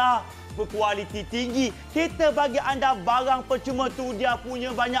rendah, berkualiti tinggi. Kita bagi anda barang percuma tu. Dia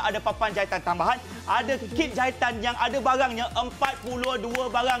punya banyak. Ada papan jahitan tambahan. Ada kit jahitan yang ada barangnya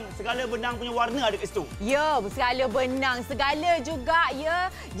 42 barang. Segala benang punya warna ada kat situ. Ya, segala benang. Segala juga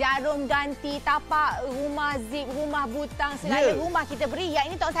jarum ganti, tapak, rumah zip, rumah butang. Segala rumah kita beri. Yang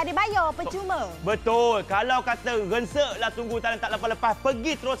ini tak usah ada bayar. Percuma. Betul. Kalau kata renseklah tunggu talian tak lepas-lepas,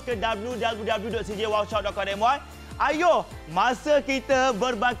 pergi terus ke www.cjworkshop.com.my. Ayo, masa kita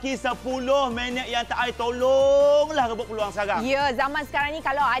berbaki 10 minit yang tak ada, tolonglah rebut peluang sekarang. Ya, zaman sekarang ni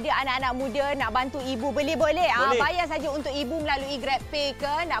kalau ada anak-anak muda nak bantu ibu beli boleh. Bayar saja untuk ibu melalui GrabPay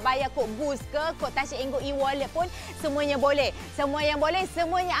ke, nak bayar kod Boost ke, kod Touch and Go e-wallet pun semuanya boleh. Semua yang boleh,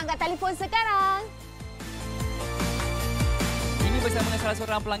 semuanya angkat telefon sekarang. Bersama dengan salah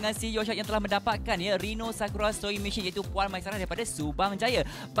seorang pelanggan si Workshop yang telah mendapatkan Riino Sakura sewing machine, iaitu Puan Maisarah daripada Subang Jaya.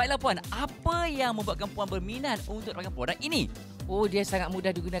 Baiklah Puan, apa yang membuatkan Puan berminat untuk pakai produk ini? Dia sangat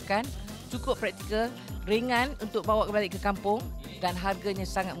mudah digunakan, cukup praktikal, ringan untuk bawa balik ke kampung dan harganya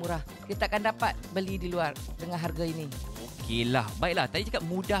sangat murah. Kita akan dapat beli di luar dengan harga ini. Okeylah, baiklah. Tadi cakap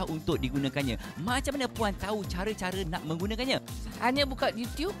mudah untuk digunakannya. Macam mana Puan tahu cara-cara nak menggunakannya? Hanya buka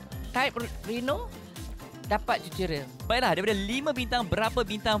YouTube, type Riino, dapat tutorial. Baiklah, daripada 5 bintang, berapa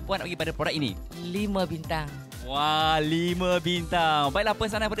bintang Puan nak bagi pada produk ini? 5 bintang. Wah, 5 bintang. Baiklah,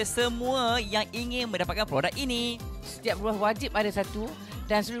 pesanan kepada semua yang ingin mendapatkan produk ini. Setiap rumah wajib ada satu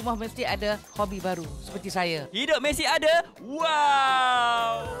dan seluruh rumah mesti ada hobi baru seperti saya. Hidup mesti ada.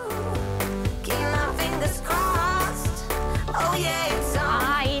 Wow!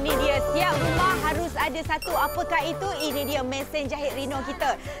 Ini dia, setiap rumah harus ada satu. Apakah itu? Ini dia mesin jahit Riino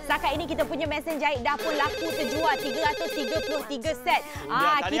kita. Setakat ini kita punya mesin jahit dah pun laku terjual 333 set.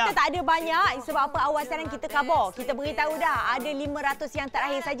 Kita tak ada banyak sebab apa, awal siaran kita khabar. Kita beritahu dah ada 500 yang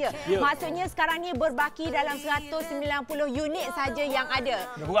terakhir saja. Maksudnya sekarang ni berbaki dalam 190 unit saja yang ada.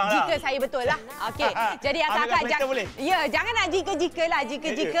 Jika saya betul lah. Okey. Jadi akak jangan nak jika-jika lah.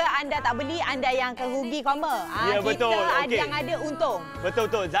 Jika anda tak beli, anda yang akan rugi koma. Betul. Kita ada yang ada untung. Betul.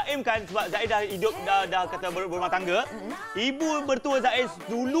 Zaim kan, sebab Zaim dah hidup dah kata berumah tangga. Ibu mertua Zaim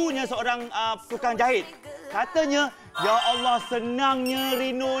dulunya seorang tukang jahit. Katanya, ya Allah, senangnya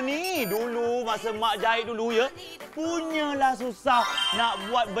Riino ni. Dulu masa mak jahit dulu punyalah susah. Nak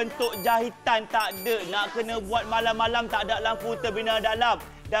buat bentuk jahitan tak ada. Nak kena buat malam-malam tak ada lampu terbina dalam.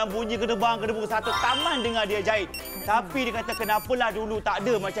 Dan bunyi gedebang-gedebung satu taman dengar dia jahit. Tapi dia kata, kenapalah dulu tak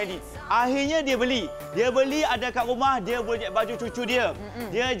ada macam ni. Akhirnya dia beli. Dia beli, ada kat rumah, dia boleh jahit baju cucu dia.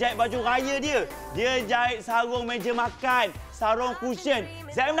 Dia jahit baju raya dia. Dia jahit sarung meja makan, sarung cushion.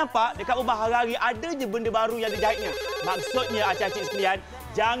 Zaim nampak dekat rumah hari-hari ada je benda baru yang dia jahitnya. Maksudnya, acik-acik sekalian,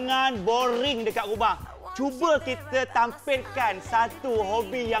 Jangan boring dekat rumah. Cuba kita tampilkan satu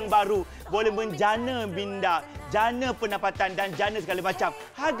hobi yang baru. Boleh menjana minda, jana pendapatan dan jana segala macam.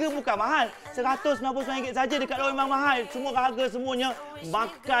 Harga bukan mahal. RM199 saja dekat luar memang mahal. Semua harga semuanya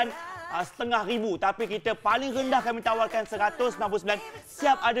makan RM1,500. Tapi kita paling rendah kami tawarkan RM199.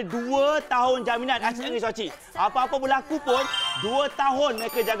 Siap ada 2 tahun jaminan. Acik, apa-apa berlaku pun 2 tahun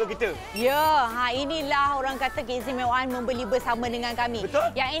mereka jaga kita. Ya, inilah orang kata keistimewaan membeli bersama dengan kami.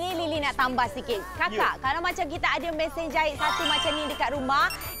 Betul. Yang ini Lily nak tambah sikit. Kakak, kalau macam kita ada mesin jahit satu macam ni dekat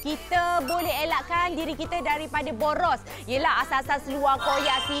rumah, kita boleh elakkan diri kita daripada boros. Yelah, asas-asas seluar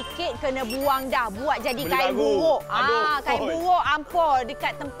koyak sikit kena buang dah. Buat jadi Beli kain baru. buruk. Aduh, Kain buruk ampor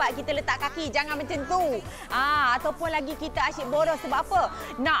dekat tempat kita letak kaki. Jangan macam tu. Ataupun lagi kita asyik boros sebab apa?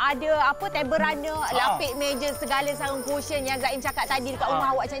 Nak ada table runner, lapik meja, segala sarung cushion yang Zaim cakap tadi dekat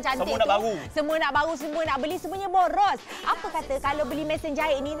rumah awak cantik-cantik tu. Semua nak baru. Semua nak baru, semua nak beli, semuanya boros. Apa kata kalau beli mesin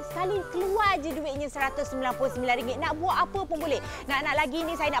jahit ni, sekali keluar je duitnya RM199. Nak buat apa pun boleh. Nak lagi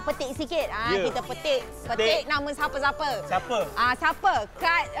ni saya nak petik sikit. Kita petik nama siapa-siapa. Siapa?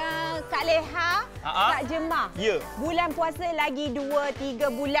 Kak Leha, Kak Jemah. Bulan puasa lagi 2-3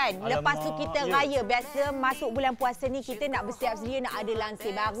 bulan. Alamak, Lepas tu kita raya. Biasa masuk bulan puasa ni kita nak bersiap sedia nak ada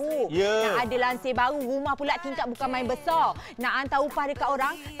lansir baru. Nak ada lansir baru. Rumah pula tingkat bukan main besar. Nak hantar upah dekat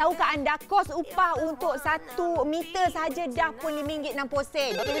orang. Tahukah anda kos upah untuk 1 meter saja dah pun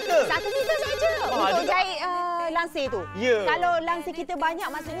RM5.60. 1 meter? 1 meter saja untuk jahit lansir tu. Kalau lansir kita banyak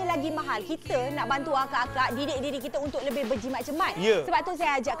maksudnya lagi mahal. Kita nak bantu akak-akak didik diri kita untuk lebih berjimat cemat. Sebab tu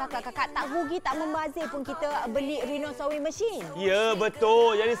saya ajak kakak-kakak tak rugi tak membazir pun kita beli Riino sewing machine. Ya,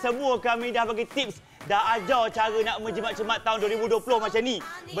 betul. Jadi semua kami dah bagi tips, dah ajar cara nak menjimat cemat tahun 2020 macam ni.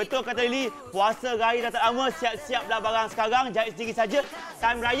 Betul kata Lily, puasa raya dah tak lama, siap-siaplah barang sekarang, jahit sendiri saja.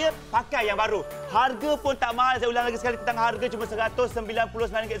 Time raya, pakai yang baru. Harga pun tak mahal, saya ulang lagi sekali tentang harga cuma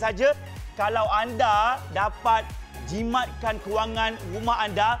RM199 saja. Kalau anda dapat jimatkan kewangan rumah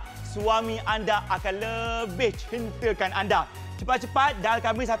anda, suami anda akan lebih cintakan anda. Cepat-cepat dial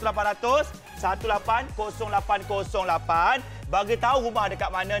kami 1800 180808. Bagi tahu rumah dekat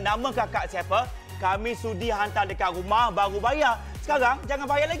mana, nama kakak siapa. Kami sudi hantar dekat rumah baru bayar. Sekarang jangan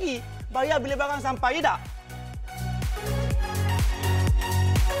bayar lagi. Bayar bila barang sampai, ya tak?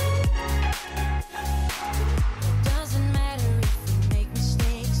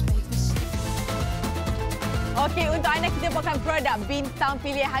 Okey, untuk anda kita bawakan produk bintang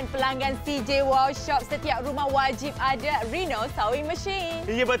pilihan pelanggan CJ Wow Shop. Setiap rumah wajib ada Riino sewing machine.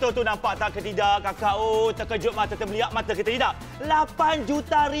 Ya, betul tu. Nampak tak ke tidak, kakak? Oh, terkejut mata, terbeliak mata kita tidak? RM8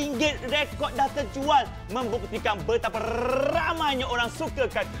 juta rekod dah terjual. Membuktikan betapa ramainya orang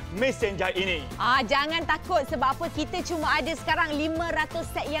sukakan mesin jahit ini. Jangan takut sebab apa? Kita cuma ada sekarang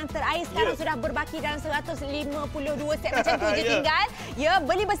 500 set yang terakhir. Sekarang sudah berbaki dalam 152 set macam tu je tinggal. Ya,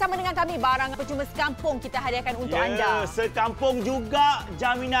 beli bersama dengan kami. Barang percuma sekampung kita hadiahkan untuk anda. Sekampung juga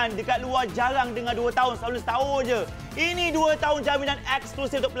jaminan. Dekat luar jarang dengar 2 tahun, selalu setahun je. Ini 2 tahun jaminan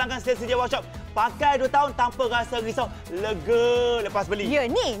eksklusif untuk pelanggan setia CJ Wow Shop. Pakai 2 tahun tanpa rasa risau. Lega lepas beli. Ya,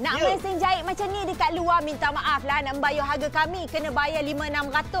 ni nak mesin jahit macam ni dekat luar, minta maaf lah. Nak membayar harga kami, kena bayar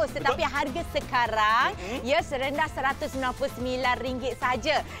RM5,600. Tetapi harga sekarang, ya, serendah RM199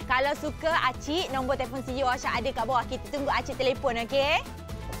 saja. Kalau suka, Acik, nombor telefon CJ Wow Shop ada kat bawah. Kita tunggu Acik telefon, okey?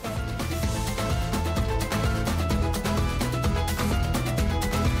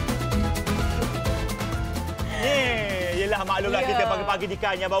 Yelah, maklumlah kita pagi-pagi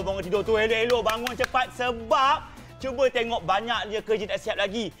dikanya baru bangun tidur tu elok-elok bangun cepat sebab cuba tengok banyak dia kerja tak siap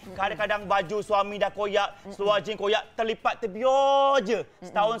lagi. Kadang-kadang baju suami dah koyak, seluar jeans koyak, terlipat terbiar je.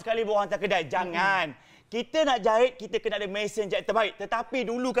 Setahun sekali bawa hantar kedai. Jangan. Kita nak jahit, kita kena ada mesin jahit terbaik. Tetapi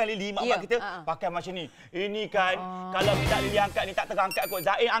dulu kan Lily, mak bapak kita pakai macam ni. Ini kan, kalau minta Lily angkat ni tak terangkat kot.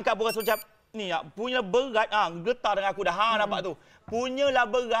 Zain angkat pun rasa macam, ni punya berat. Getar dengan aku dah. Nampak tu. Punyalah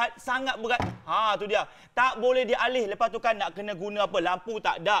berat, sangat berat. Tu dia. Tak boleh dialih. Lepas tu kan nak kena guna apa? Lampu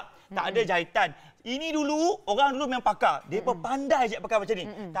tak ada. Tak ada jahitan. Ini dulu, orang dulu memang pakar. Dia pun pandai je pakai macam ni.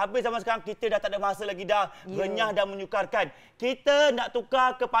 Tapi zaman sekarang kita dah tak ada masa lagi dah. Renyah dan menyukarkan. Kita nak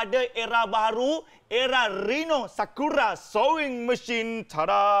tukar kepada era baru. Era Riino Sakura sewing machine.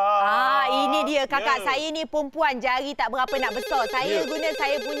 Tada! Ini dia kakak. Saya ni perempuan, jari tak berapa nak besar. Saya guna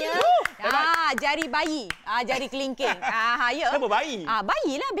saya punya jari bayi. Jari kelingking. Kenapa bayi?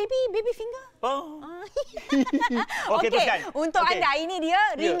 Bayi lah, baby finger. Okey, untuk anda ini dia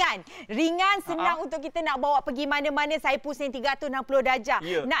ringan. Ringan, senang untuk kita nak bawa pergi mana-mana. Saya pusing 360 darjah.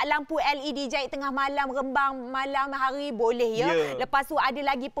 Nak lampu LED jahit tengah malam, rembang malam hari boleh ya. Lepas tu ada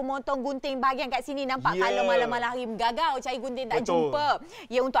lagi pemotong gunting bahagian kat sini ni nampak kalau malam-malam hari menggagau cari gunting tak jumpa.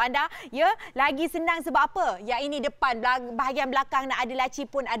 Ya, untuk anda, ya, lagi senang sebab apa? Yang ini depan, bahagian belakang nak ada laci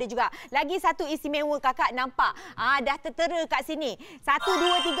pun ada juga. Lagi satu istimewa kakak nampak. Dah tertera kat sini. 1,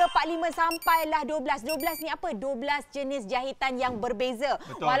 2, 3, 4, 5 sampailah 12. 12 ni apa? 12 jenis jahitan yang berbeza.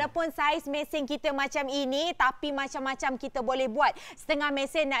 Walaupun saiz mesin kita macam ini, tapi macam-macam kita boleh buat. Setengah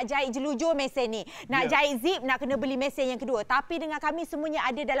mesin nak jahit jelujur mesin ni. Nak jahit zip, nak kena beli mesin yang kedua. Tapi dengan kami semuanya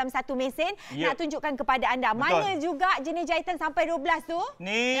ada dalam satu mesin. Nak tunjukkan kepada anda. Mana juga jenis jahitan sampai 12 tu?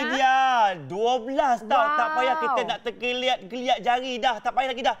 Ni dia. 12 tau. Tak payah kita nak tergeliat jari dah. Tak payah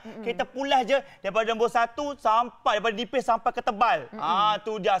lagi dah. Kita pulas je daripada nombor 1 sampai daripada nipis sampai ke tebal.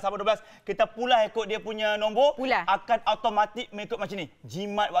 Tu dia sampai 12. Kita pulas ikut dia punya nombor. Akan automatik mengikut macam ni.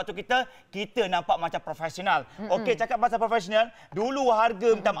 Jimat waktu kita nampak macam profesional. Okey, cakap pasal profesional. Dulu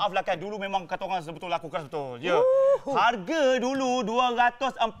harga, minta maaf lah kan. Dulu memang kata orang betul laku keras betul. Ya. Harga dulu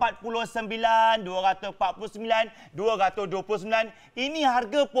 249, 249, 229. Ini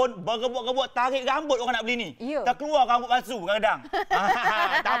harga pun bergebuk-gebuk tarik rambut orang nak beli ni. Terkeluar rambut palsu kadang-kadang.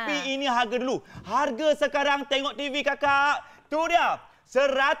 Tapi ini harga dulu. Harga sekarang tengok TV kakak. Tu dia.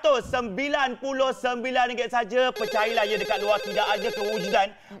 RM199 saja. Percayalah ya, dekat luar tidak ada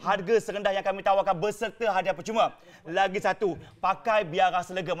kewujudan harga serendah yang kami tawarkan beserta hadiah percuma. Lagi satu, pakai biar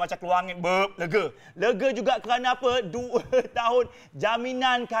rasa lega macam keluar angin. Lega. Lega juga kerana apa? 2 tahun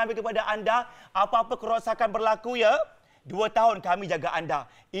jaminan kami kepada anda. Apa-apa kerosakan berlaku ya, 2 tahun kami jaga anda.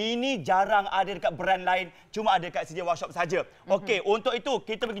 Ini jarang ada dekat brand lain. Cuma ada dekat CJ Workshop saja. Okey, untuk itu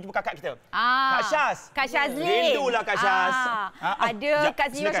kita pergi jumpa kakak kita. Kak Syaz. Kak Syazlin. Rindulah Kak Syaz. Ada kat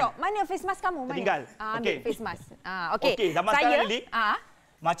CJ Workshop. Mana face mask kamu? Mana? Tinggal. Ambil face mask. Okey. Zaman sekarang ni,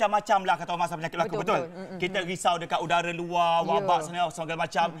 macam-macam lah kata orang masalah penyakit laku. Betul. Kita risau dekat udara luar, wabak sana, segala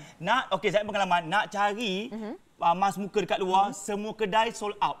macam. Okey, saya pengalaman. Nak cari mask muka dekat luar, semua kedai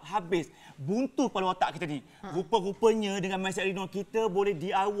sold out. Habis. Buntu kepala otak kita ni. Rupa-rupanya dengan mask Riino kita boleh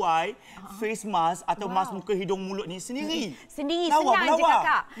DIY face mask atau mask muka hidung mulut ni sendiri. Senang je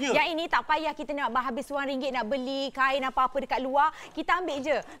kakak. Yang ini tak payah kita nak habis RM1 nak beli kain apa-apa dekat luar. Kita ambil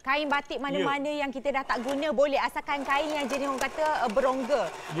je kain batik mana-mana yang kita dah tak guna boleh. Asalkan kain yang jenis orang kata berongga.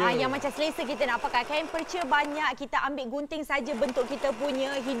 Yang macam selesa kita nak pakai. Kain perca banyak, kita ambil gunting saja bentuk kita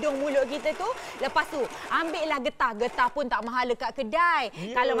punya hidung mulut kita tu. Lepas tu ambillah getah. Getah pun tak mahal dekat kedai.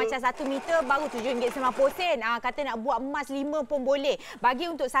 Kalau macam 1 meter baru RM7.90. Kata nak buat emas 5 pun boleh.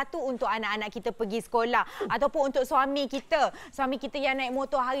 Bagi untuk satu untuk anak-anak kita pergi sekolah ataupun untuk suami kita. Suami kita yang naik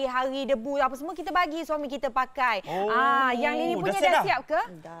motor hari-hari debu apa semua kita bagi suami kita pakai. Yang Lini punya dah siap ke?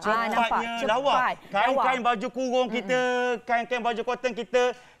 Nampak cepat. Kain-kain baju kurung kita, kain-kain baju cotton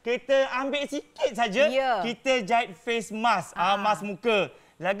kita ambil sikit saja. Kita jahit face mask, mask muka.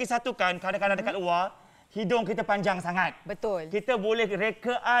 Lagi satu kan kadang-kadang dekat luar hidung kita panjang sangat. Betul. Kita boleh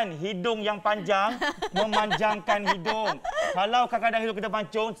rekaan hidung yang panjang, memanjangkan hidung. Kalau kadang-kadang hidung kita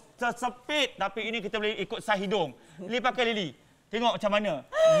pancung, tersepit. Tapi ini kita boleh ikut saiz hidung. Lili pakai Lili. Tengok macam mana.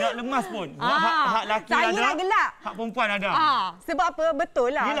 Nak lemas pun. Hak laki saya ada. Saya nak gelak. Hak perempuan ada. Sebab apa?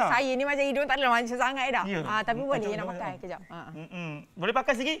 Betul lah. Yelah. Saya ni macam hidung tak ada macam sangat dah. Tapi boleh nak pakai. Kejap. Boleh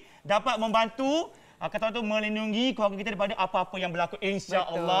pakai sikit. Dapat membantu. Kata orang tu melindungi keluarga kita daripada apa-apa yang berlaku.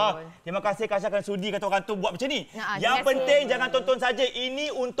 InsyaAllah. Terima kasih Kak Syah kerana sudi kata orang tu buat macam ni. Yang penting jangan tonton saja. Ini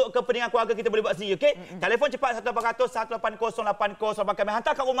untuk kepentingan keluarga kita boleh buat sendiri. Okay? Telefon cepat 1800 180 80. Kami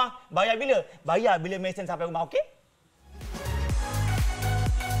hantar kat rumah. Bayar bila? Bayar bila mesin sampai rumah. Okey?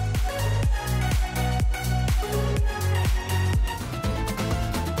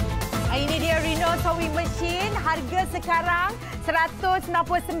 Ini dia Riino sewing machine. Harga sekarang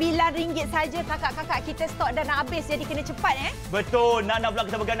RM199 saja. Kakak-kakak kita stok dah nak habis. Jadi kena cepat Betul. Nak pula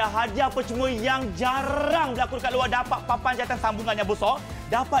kita berganda hadiah percuma yang jarang berlaku dekat luar. Dapat papan jahatan sambungan yang besar.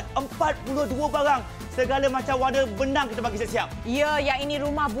 Dapat 42 barang. Segala macam warna benang kita bagi siap-siap. Ya, yang ini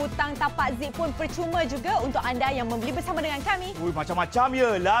rumah butang tapak zip pun percuma juga untuk anda yang membeli bersama dengan kami. Macam-macam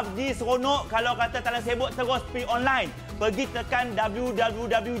ya. Lagi seronok kalau kata tak nak sibuk terus pergi online. Pergi tekan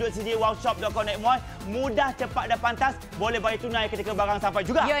www.cjworkshop.com.my. Mudah, cepat dan pantas. Boleh bayar tunai ketika barang sampai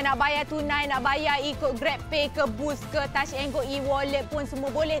juga. Ya, nak bayar tunai, nak bayar ikut GrabPay ke Boost ke Touch and Go e-wallet pun semua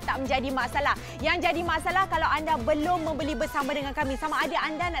boleh, tak menjadi masalah. Yang jadi masalah kalau anda belum membeli bersama dengan kami. Sama ada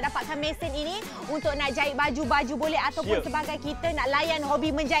anda nak dapatkan mesin ini untuk nak jahit baju-baju boleh ataupun sebagai kita nak layan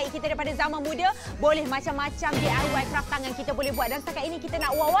hobi menjahit kita daripada zaman muda, boleh macam-macam DIY craft tangan kita boleh buat. Dan setakat ini kita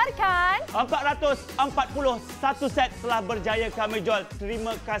nak wawarkan 441 set telah berjaya kami jual.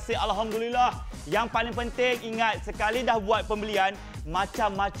 Terima kasih, alhamdulillah. Yang paling penting ingat, sekali dah buat pembelian,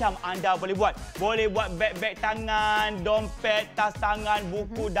 macam-macam anda boleh buat. Boleh buat beg-beg tangan, dompet, tas tangan,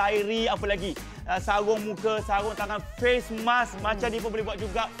 buku, diary, apa lagi. sarung muka, sarung tangan, face mask macam ni pun boleh buat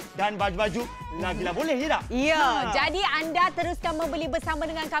juga dan baju-baju lagilah boleh je tak? Ya, jadi anda teruskan membeli bersama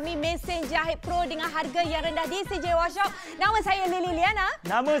dengan kami mesin jahit pro dengan harga yang rendah di CJ Workshop. Nama saya Lily Liana.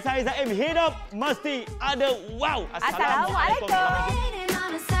 Nama saya Zaim. Hidup mesti ada wow. Assalamualaikum.